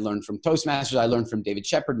 I learned from Toastmasters. I learned from David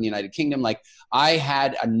Shepard in the United Kingdom. Like, I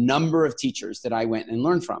had a number of teachers that I went and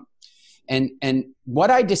learned from. And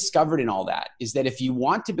what I discovered in all that is that if you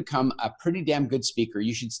want to become a pretty damn good speaker,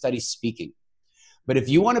 you should study speaking. But if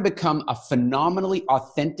you want to become a phenomenally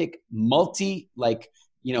authentic, broad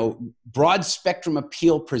spectrum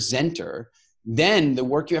appeal presenter, then the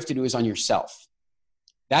work you have to do is on yourself.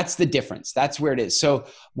 That's the difference. That's where it is. So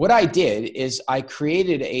what I did is I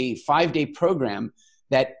created a 5-day program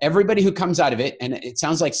that everybody who comes out of it, and it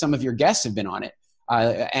sounds like some of your guests have been on it,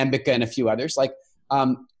 Ambika and a few others,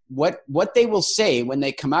 what they will say when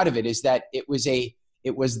they come out of it is that it was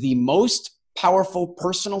the most powerful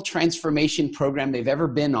personal transformation program they've ever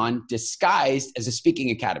been on, disguised as a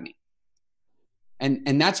speaking academy.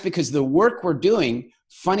 And that's because the work we're doing,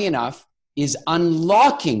 funny enough, is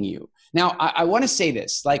unlocking you. Now, I want to say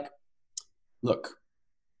this, look,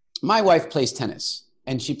 my wife plays tennis,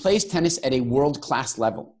 and she plays tennis at a world-class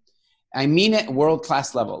level. I mean it,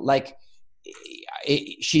 world-class level.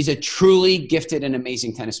 She's a truly gifted and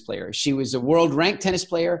amazing tennis player. She was a world-ranked tennis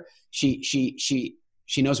player. She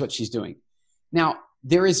knows what she's doing. Now,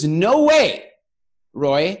 there is no way,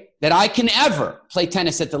 Roy, that I can ever play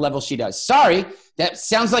tennis at the level she does. Sorry, that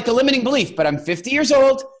sounds like a limiting belief, but I'm 50 years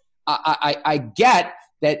old. I get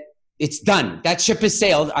that it's done. That ship has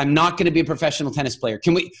sailed. I'm not going to be a professional tennis player.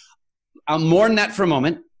 I'll mourn that for a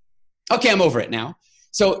moment. Okay, I'm over it now.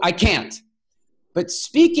 So I can't. But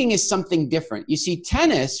speaking is something different. You see,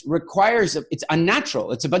 tennis requires, it's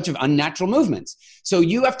unnatural. It's a bunch of unnatural movements. So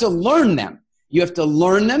you have to learn them. You have to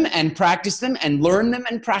learn them and practice them and learn them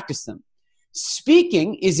and practice them.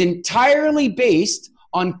 Speaking is entirely based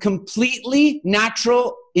on completely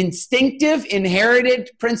natural, instinctive, inherited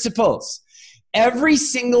principles. Every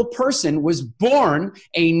single person was born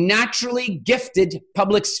a naturally gifted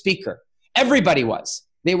public speaker. Everybody was.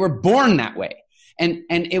 They were born that way. And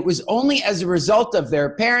it was only as a result of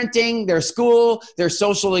their parenting, their school, their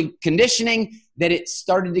social conditioning that it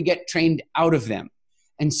started to get trained out of them.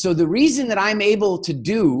 And so the reason that I'm able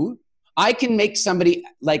to I can make somebody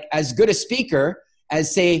as good a speaker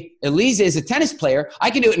as, say, Edmeades is a tennis player.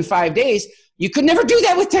 I can do it in 5 days. You could never do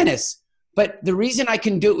that with tennis. But the reason I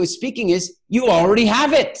can do it with speaking is you already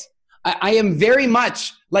have it. I am very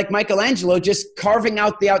much like Michelangelo, just carving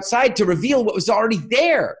out the outside to reveal what was already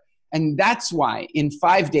there. And that's why in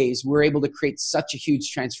 5 days, we're able to create such a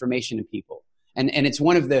huge transformation in people. And it's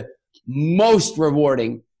one of the most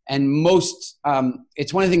rewarding and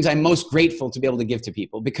it's one of the things I'm most grateful to be able to give to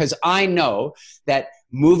people, because I know that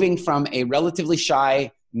moving from a relatively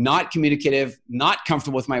shy, not communicative, not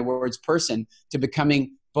comfortable with my words person to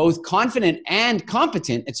becoming both confident and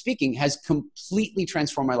competent at speaking has completely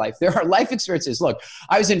transformed my life. There are life experiences. Look,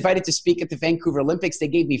 I was invited to speak at the Vancouver Olympics. They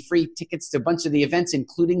gave me free tickets to a bunch of the events,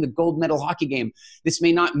 including the gold medal hockey game. This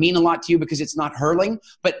may not mean a lot to you because it's not hurling,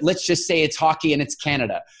 but let's just say it's hockey and it's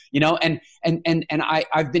Canada, and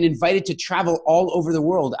I've been invited to travel all over the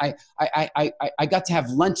world. I got to have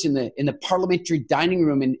lunch in the parliamentary dining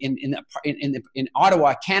room in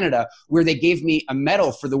Ottawa, Canada, where they gave me a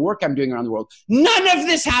medal for the work I'm doing around the world. None of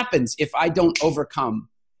this happens if I didn't overcome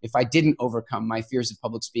my fears of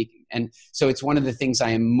public speaking. And so it's one of the things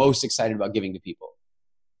I am most excited about giving to people.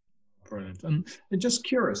 Brilliant. And just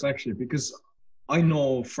curious, actually, because I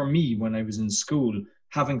know for me, when I was in school,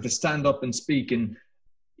 having to stand up and speak, and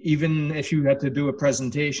even if you had to do a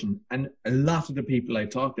presentation, and a lot of the people I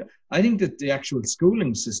talked to, I think that the actual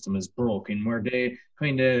schooling system is broken, where they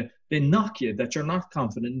knock you that you're not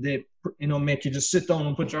confident. They, make you just sit down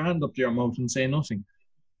and put your hand up to your mouth and say nothing.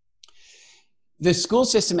 The school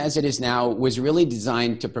system as it is now was really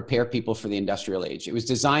designed to prepare people for the industrial age. It was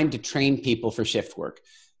designed to train people for shift work.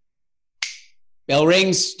 Bell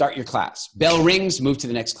rings, start your class. Bell rings, move to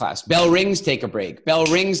the next class. Bell rings, take a break. Bell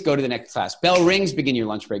rings, go to the next class. Bell rings, begin your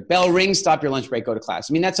lunch break. Bell rings, stop your lunch break, go to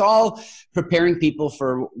class. I mean, that's all preparing people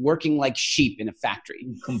for working like sheep in a factory.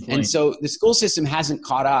 And so the school system hasn't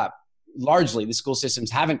caught up. Largely, the school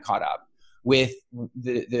systems haven't caught up with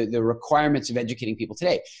the requirements of educating people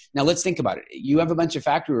today. Now, let's think about it. You have a bunch of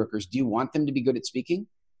factory workers. Do you want them to be good at speaking?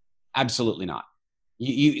 Absolutely not.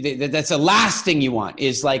 That's the last thing you want,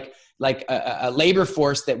 is like a labor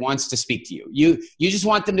force that wants to speak to you. You just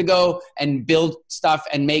want them to go and build stuff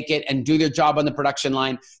and make it and do their job on the production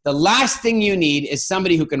line. The last thing you need is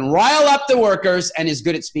somebody who can rile up the workers and is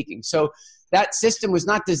good at speaking. So that system was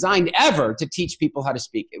not designed ever to teach people how to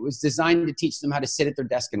speak. It was designed to teach them how to sit at their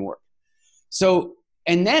desk and work. So,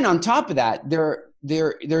 and then on top of that,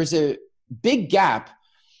 there's a big gap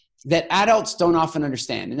that adults don't often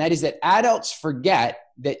understand. And that is that adults forget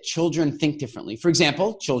that children think differently. For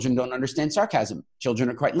example, children don't understand sarcasm. Children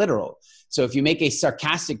are quite literal. So if you make a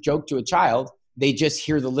sarcastic joke to a child, they just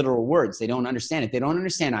hear the literal words. They don't understand it. They don't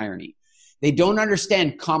understand irony. They don't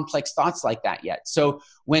understand complex thoughts like that yet. So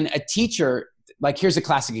when a teacher, like here's a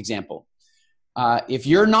classic example. If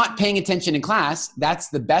you're not paying attention in class, that's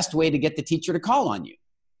the best way to get the teacher to call on you.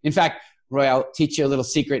 In fact, Roy, I'll teach you a little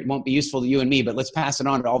secret. It won't be useful to you and me, but let's pass it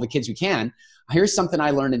on to all the kids we can. Here's something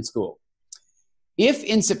I learned in school. If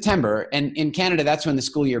in September, and in Canada, that's when the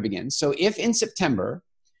school year begins. So if in September,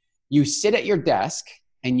 you sit at your desk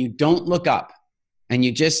and you don't look up, and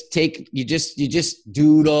you just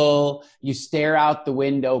doodle, you stare out the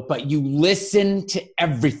window, but you listen to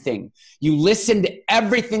everything. You listen to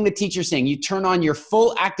everything the teacher's saying. You turn on your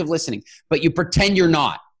full active listening, but you pretend you're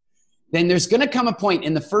not. Then there's going to come a point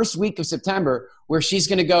in the first week of September where she's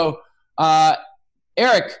going to go,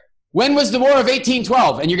 Eric, when was the War of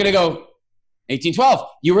 1812? And you're going to go, 1812,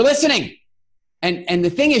 you were listening. And the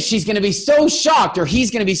thing is, she's going to be so shocked, or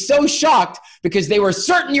he's going to be so shocked, because they were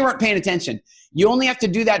certain you weren't paying attention. You only have to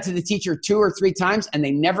do that to the teacher 2 or 3 times, and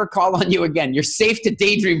they never call on you again. You're safe to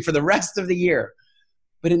daydream for the rest of the year.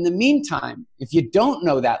 But in the meantime, if you don't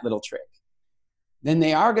know that little trick, then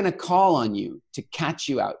they are going to call on you to catch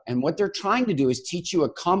you out. And what they're trying to do is teach you a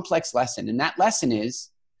complex lesson. And that lesson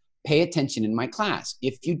is, pay attention in my class.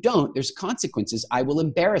 If you don't, there's consequences. I will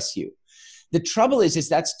embarrass you. The trouble is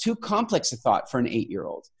that's too complex a thought for an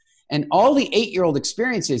 8-year-old. And all the 8-year-old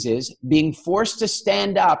experiences is being forced to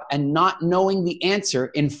stand up and not knowing the answer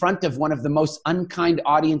in front of one of the most unkind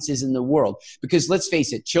audiences in the world. Because let's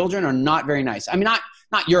face it, children are not very nice. I mean,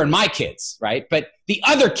 not your and my kids, right? But the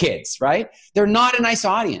other kids, right? They're not a nice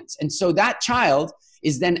audience. And so that child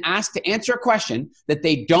is then asked to answer a question that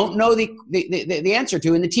they don't know the answer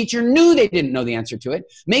to, and the teacher knew they didn't know the answer to it,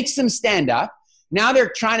 makes them stand up. Now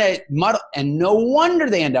they're trying to muddle, and no wonder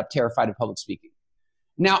they end up terrified of public speaking.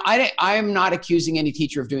 Now, I am not accusing any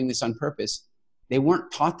teacher of doing this on purpose. They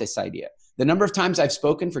weren't taught this idea. The number of times I've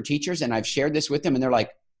spoken for teachers and I've shared this with them, and they're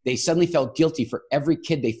like, they suddenly felt guilty for every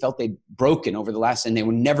kid they felt they'd broken over the last, and they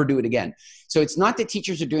would never do it again. So it's not that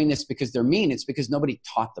teachers are doing this because they're mean. It's because nobody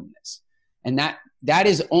taught them this. And that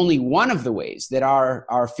is only one of the ways that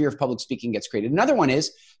our fear of public speaking gets created. Another one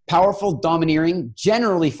is powerful, domineering,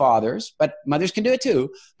 generally fathers, but mothers can do it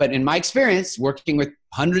too. But in my experience, working with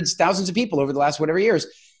hundreds, thousands of people over the last whatever years,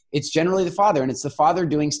 it's generally the father. And it's the father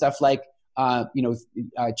doing stuff like,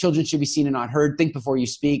 children should be seen and not heard. Think before you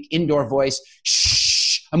speak. Indoor voice.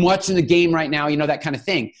 Shh, I'm watching the game right now. That kind of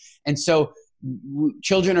thing. And so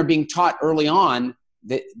children are being taught early on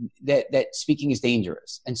that speaking is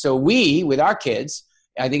dangerous. And so we, with our kids,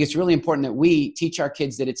 I think it's really important that we teach our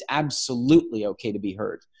kids that it's absolutely okay to be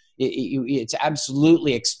heard. It's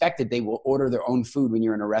absolutely expected they will order their own food when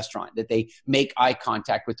you're in a restaurant, that they make eye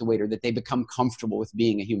contact with the waiter, that they become comfortable with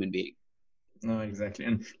being a human being. No, exactly.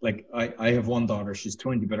 And like, I have one daughter, she's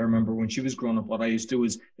 20, but I remember when she was growing up, what I used to do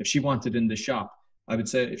is, if she wanted in the shop, I would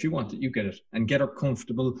say, if you want it, you get it, and get her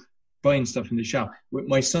comfortable buying stuff in the shop. With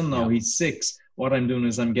my son now, he's 6. What I'm doing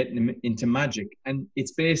is I'm getting him into magic. And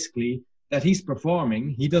it's basically that he's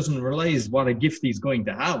performing. He doesn't realize what a gift he's going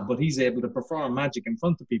to have, but he's able to perform magic in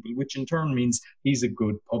front of people, which in turn means he's a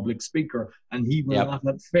good public speaker. And he will not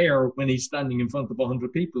have fear when he's standing in front of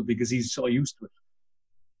 100 people because he's so used to it.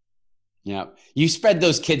 Yeah. You spread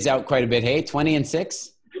those kids out quite a bit, hey? 20 and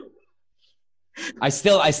 6? I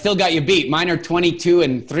still got you beat. Mine are 22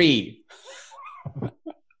 and 3.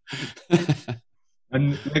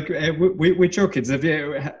 And like with your kids,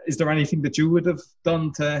 is there anything that you would have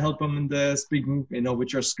done to help them in the speaking,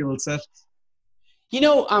 with your skill set?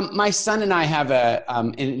 My son and I have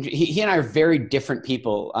and he and I are very different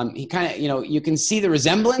people. He kind of, you can see the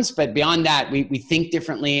resemblance, but beyond that, we think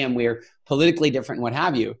differently and we're politically different and what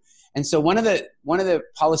have you. And so one of the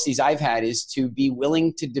policies I've had is to be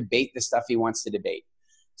willing to debate the stuff he wants to debate.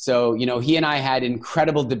 So, you know, he and I had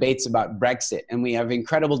incredible debates about Brexit, and we have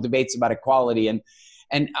incredible debates about equality. And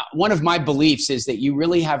one of my beliefs is that you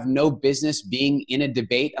really have no business being in a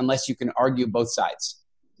debate unless you can argue both sides.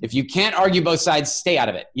 If you can't argue both sides, stay out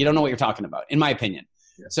of it. You don't know what you're talking about, in my opinion.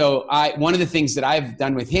 Yeah. So one of the things that I've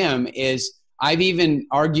done with him is I've even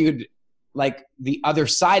argued like the other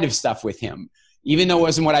side of stuff with him, even though it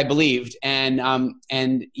wasn't what I believed. And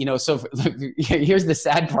you know, so here's the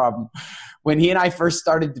sad problem. When he and I first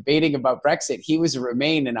started debating about Brexit, he was a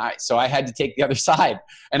Remain, so I had to take the other side.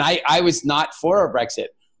 And I was not for a Brexit.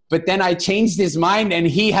 But then I changed his mind, and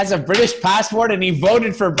he has a British passport, and he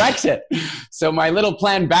voted for Brexit. So my little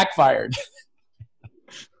plan backfired.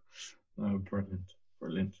 Oh, brilliant,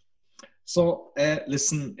 brilliant. So,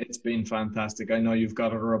 listen, it's been fantastic. I know you've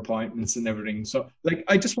got other appointments and everything. So, like,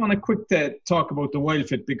 I just want to quick talk about the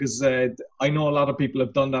WildFit, because I know a lot of people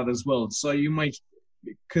have done that as well. So you might,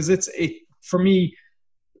 because for me,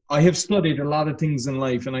 I have studied a lot of things in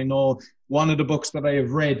life, and I know one of the books that I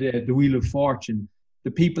have read, The Wheel of Fortune, the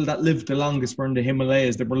people that lived the longest were in the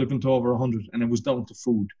Himalayas. They were living to over 100, and it was down to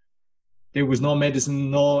food. There was no medicine,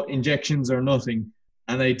 no injections or nothing.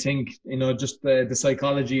 And I think, you know, just the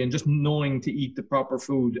psychology and just knowing to eat the proper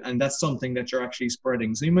food, and that's something that you're actually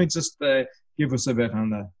spreading. So you might just give us a bit on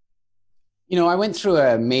that. You know, I went through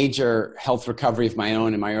a major health recovery of my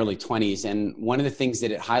own in my early 20s. And one of the things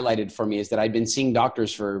that it highlighted for me is that I'd been seeing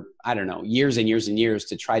doctors for, I don't know, years and years and years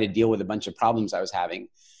to try to deal with a bunch of problems I was having.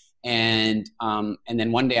 And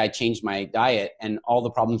then one day I changed my diet and all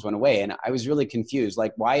the problems went away. And I was really confused.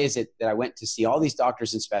 Like, why is it that I went to see all these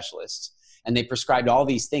doctors and specialists, and they prescribed all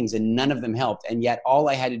these things and none of them helped? And yet all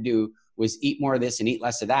I had to do was eat more of this and eat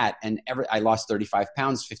less of that. And I lost 35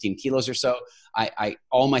 pounds, 15 kilos or so.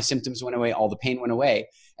 All my symptoms went away. All the pain went away.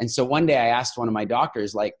 And so one day I asked one of my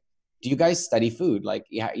doctors, like, do you guys study food? Like,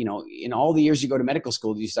 yeah, you know, in all the years you go to medical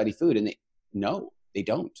school, do you study food? And no, they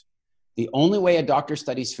don't. The only way a doctor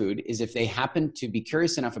studies food is if they happen to be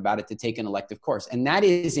curious enough about it to take an elective course. And that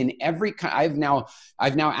is in every, I've now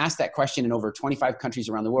asked that question in over 25 countries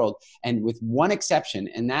around the world. And with one exception,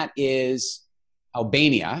 and that is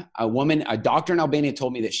Albania. A doctor in Albania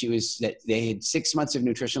told me that they had 6 months of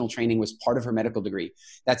nutritional training was part of her medical degree.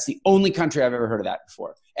 That's the only country I've ever heard of that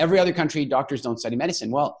before. Every other country, doctors don't study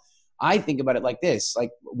medicine. Well, I think about it like this. Like,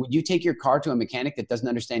 would you take your car to a mechanic that doesn't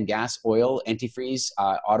understand gas, oil, antifreeze,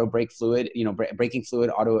 auto brake fluid, you know, braking fluid,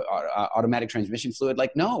 automatic transmission fluid?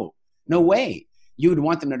 Like, no way. You would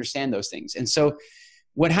want them to understand those things. And so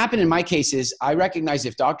what happened in my case is I recognized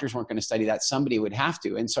if doctors weren't going to study that, somebody would have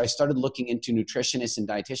to. And so I started looking into nutritionists and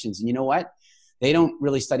dietitians. And you know what? They don't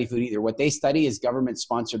really study food either. What they study is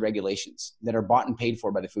government-sponsored regulations that are bought and paid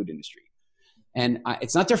for by the food industry. And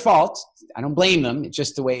it's not their fault. I don't blame them. It's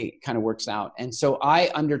just the way it kind of works out. And so I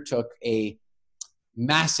undertook a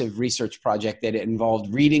massive research project that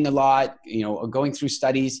involved reading a lot, you know, going through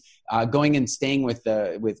studies, going and staying with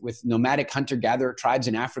nomadic hunter-gatherer tribes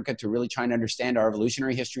in Africa to really try and understand our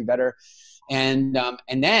evolutionary history better. And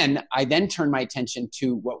then I turned my attention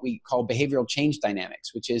to what we call behavioral change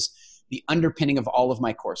dynamics, which is the underpinning of all of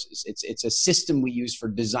my courses. It's a system we use for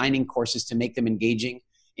designing courses to make them engaging,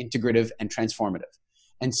 integrative, and transformative.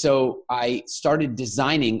 And so I started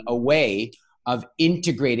designing a way of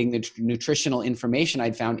integrating the nutritional information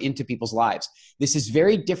I'd found into people's lives. This is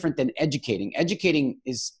very different than educating. Educating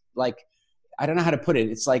is like, I don't know how to put it.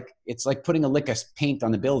 It's like putting a lick of paint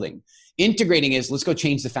on the building. Integrating is, let's go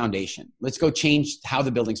change the foundation. Let's go change how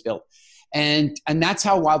the building's built. And that's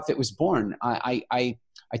how WildFit was born. I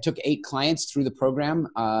took 8 clients through the program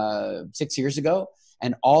 6 years ago.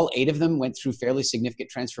 And all 8 of them went through fairly significant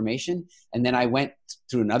transformation. And then I went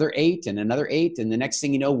through another 8 and another 8. And the next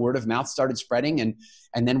thing you know, word of mouth started spreading. And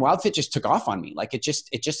then WildFit just took off on me. Like it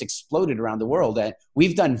just exploded around the world.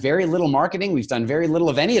 We've done very little marketing. We've done very little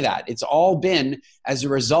of any of that. It's all been as a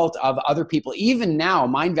result of other people. Even now,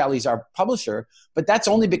 Mind Valley's our publisher, but that's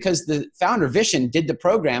only because the founder, Vishen, did the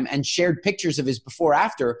program and shared pictures of his before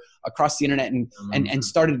after across the internet and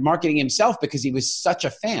started marketing himself because he was such a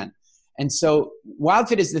fan. And so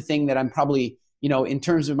WildFit is the thing that I'm probably, you know, in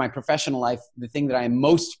terms of my professional life, the thing that I am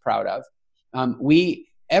most proud of. We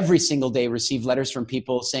every single day receive letters from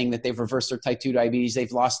people saying that they've reversed their type 2 diabetes.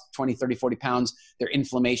 They've lost 20, 30, 40 pounds. Their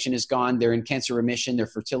inflammation is gone. They're in cancer remission. Their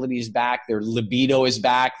fertility is back. Their libido is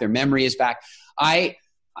back. Their memory is back.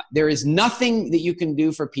 There is nothing that you can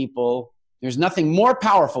do for people. There's nothing more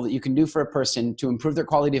powerful that you can do for a person to improve their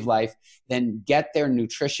quality of life than get their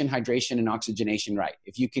nutrition, hydration, and oxygenation right.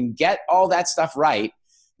 If you can get all that stuff right,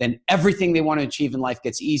 then everything they want to achieve in life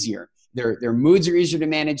gets easier. their moods are easier to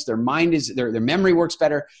manage, their mind is, their memory works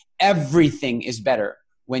better. Everything is better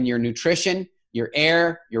when your nutrition, your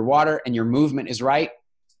air, your water, and your movement is right.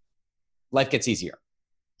 Life gets easier.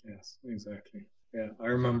 Yes, exactly. Yeah, I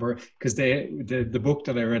remember because the book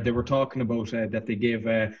that I read, they were talking about that they gave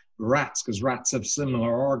rats, because rats have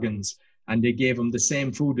similar organs, and they gave them the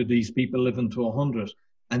same food that these people living to 100,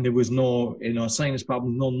 and there was no sinus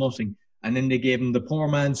problems, no nothing. And then they gave them the poor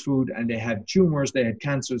man's food, and they had tumors, they had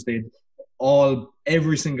cancers, they had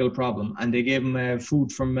every single problem, and they gave them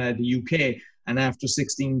food from the UK, and after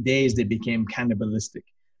 16 days they became cannibalistic.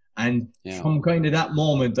 And from kind of that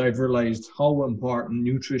moment, I've realized how important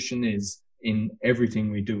nutrition is in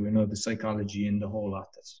everything we do, the psychology and the whole lot.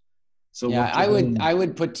 So yeah, I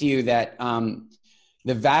would put to you that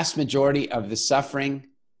the vast majority of the suffering,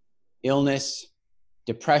 illness,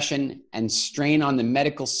 depression, and strain on the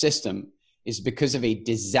medical system is because of a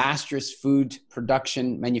disastrous food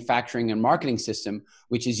production, manufacturing, and marketing system,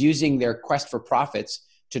 which is using their quest for profits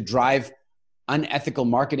to drive unethical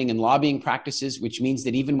marketing and lobbying practices, which means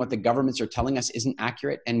that even what the governments are telling us isn't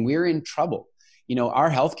accurate, and we're in trouble.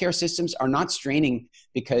 Our healthcare systems are not straining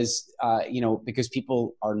because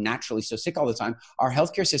people are naturally so sick all the time. Our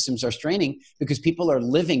healthcare systems are straining because people are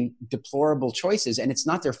living deplorable choices, and it's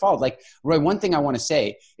not their fault. Like, Roy, one thing I want to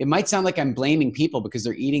say, it might sound like I'm blaming people because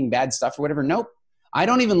they're eating bad stuff or whatever. Nope. I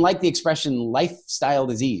don't even like the expression lifestyle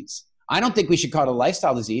disease. I don't think we should call it a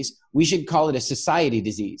lifestyle disease. We should call it a society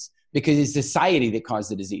disease, because it's society that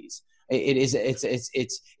caused the disease.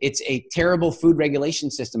 It's a terrible food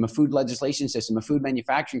regulation system, a food legislation system, a food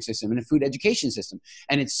manufacturing system, and a food education system.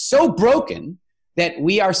 And it's so broken that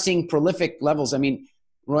we are seeing prolific levels. I mean,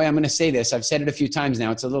 Roy, I'm going to say this. I've said it a few times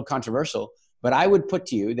now. It's a little controversial, but I would put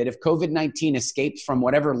to you that if COVID-19 escaped from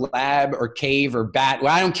whatever lab or cave or bat,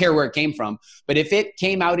 well, I don't care where it came from, but if it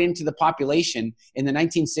came out into the population in the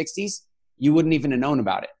 1960s, you wouldn't even have known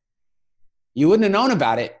about it. You wouldn't have known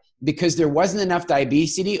about it, because there wasn't enough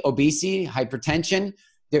diabetes, obesity, hypertension.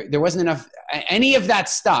 There wasn't enough, any of that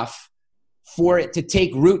stuff for it to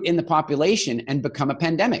take root in the population and become a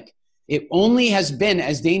pandemic. It only has been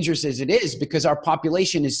as dangerous as it is because our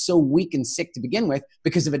population is so weak and sick to begin with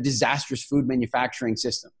because of a disastrous food manufacturing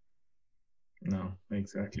system. No,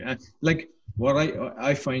 exactly. Like what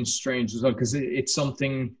I find strange as well, because it's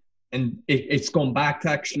something, and it's gone back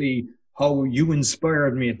to actually how you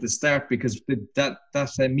inspired me at the start, because that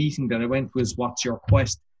meeting that I went was, what's your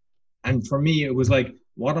quest? And for me, it was like,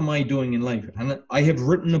 what am I doing in life? And I have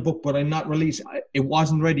written a book, but I'm not released. It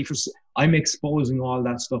wasn't ready for, I'm exposing all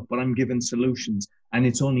that stuff, but I'm giving solutions. And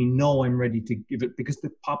it's only now I'm ready to give it, because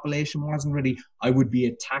the population wasn't ready. I would be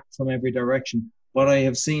attacked from every direction. But I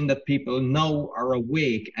have seen that people now are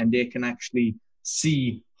awake and they can actually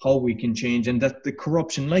see how we can change, and that the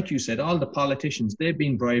corruption, like you said, all the politicians, they've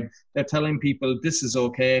been bribed. They're telling people this is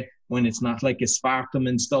okay when it's not, like aspartame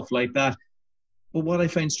and stuff like that. But what I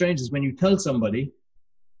find strange is when you tell somebody,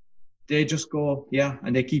 they just go, yeah,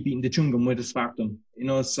 and they keep eating the chewing gum with aspartame,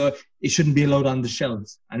 so it shouldn't be allowed on the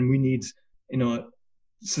shelves. And we need,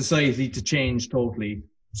 society to change totally.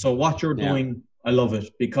 So what you're doing, I love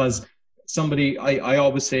it, because I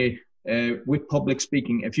always say, with public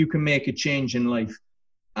speaking, if you can make a change in life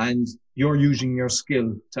and you're using your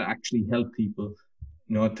skill to actually help people,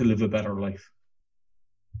 to live a better life.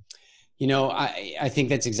 I think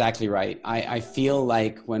that's exactly right. I feel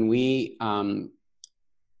like when we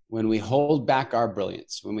hold back our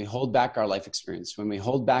brilliance, when we hold back our life experience, when we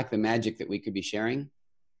hold back the magic that we could be sharing,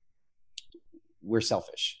 we're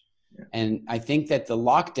selfish. Yeah. And I think that the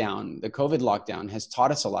COVID lockdown has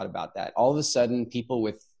taught us a lot about that. All of a sudden, people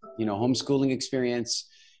with, homeschooling experience,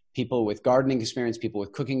 people with gardening experience, people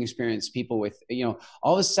with cooking experience, people with,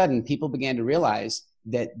 all of a sudden people began to realize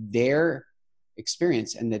that their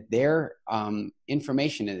experience and that their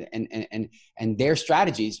information and their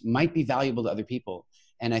strategies might be valuable to other people.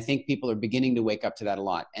 And I think people are beginning to wake up to that a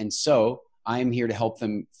lot. And so I'm here to help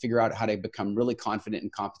them figure out how to become really confident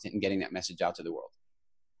and competent in getting that message out to the world.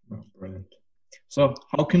 Oh, brilliant. So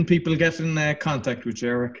how can people get in contact with you,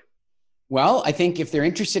 Eric? Well, I think if they're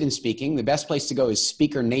interested in speaking, the best place to go is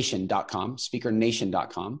speakernation.com,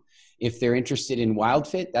 speakernation.com. If they're interested in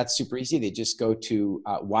WildFit, that's super easy. They just go to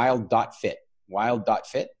wild.fit.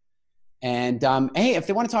 And hey, if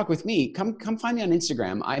they want to talk with me, come find me on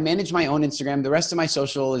Instagram. I manage my own Instagram. The rest of my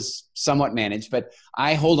social is somewhat managed, but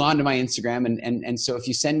I hold on to my Instagram. And so if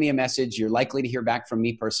you send me a message, you're likely to hear back from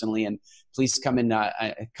me personally. And please come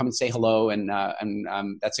and say hello. And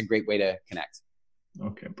that's a great way to connect.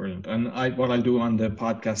 Okay, brilliant. And what I'll do on the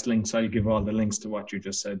podcast links, I'll give all the links to what you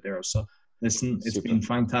just said there. So listen, it's been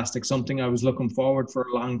fantastic. Something I was looking forward for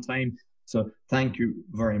a long time So thank you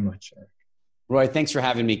very much, Eric. Roy, thanks for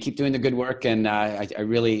having me. Keep doing the good work, and I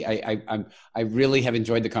really have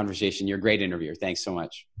enjoyed the conversation. You're a great interviewer. Thanks so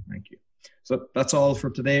much. Thank you. So that's all for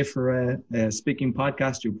today for Speaking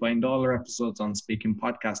Podcast. You'll find all our episodes on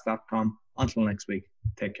speakingpodcast.com. Until next week,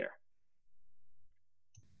 take care.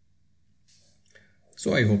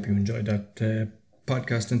 So I hope you enjoyed that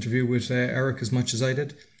podcast interview with Eric as much as I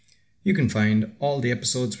did. You can find all the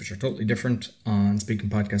episodes, which are totally different, on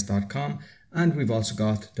speakingpodcast.com. And we've also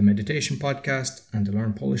got the Meditation Podcast and the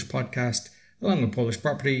Learn Polish Podcast, along with Polish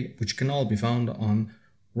Property, which can all be found on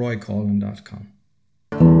roycollin.com.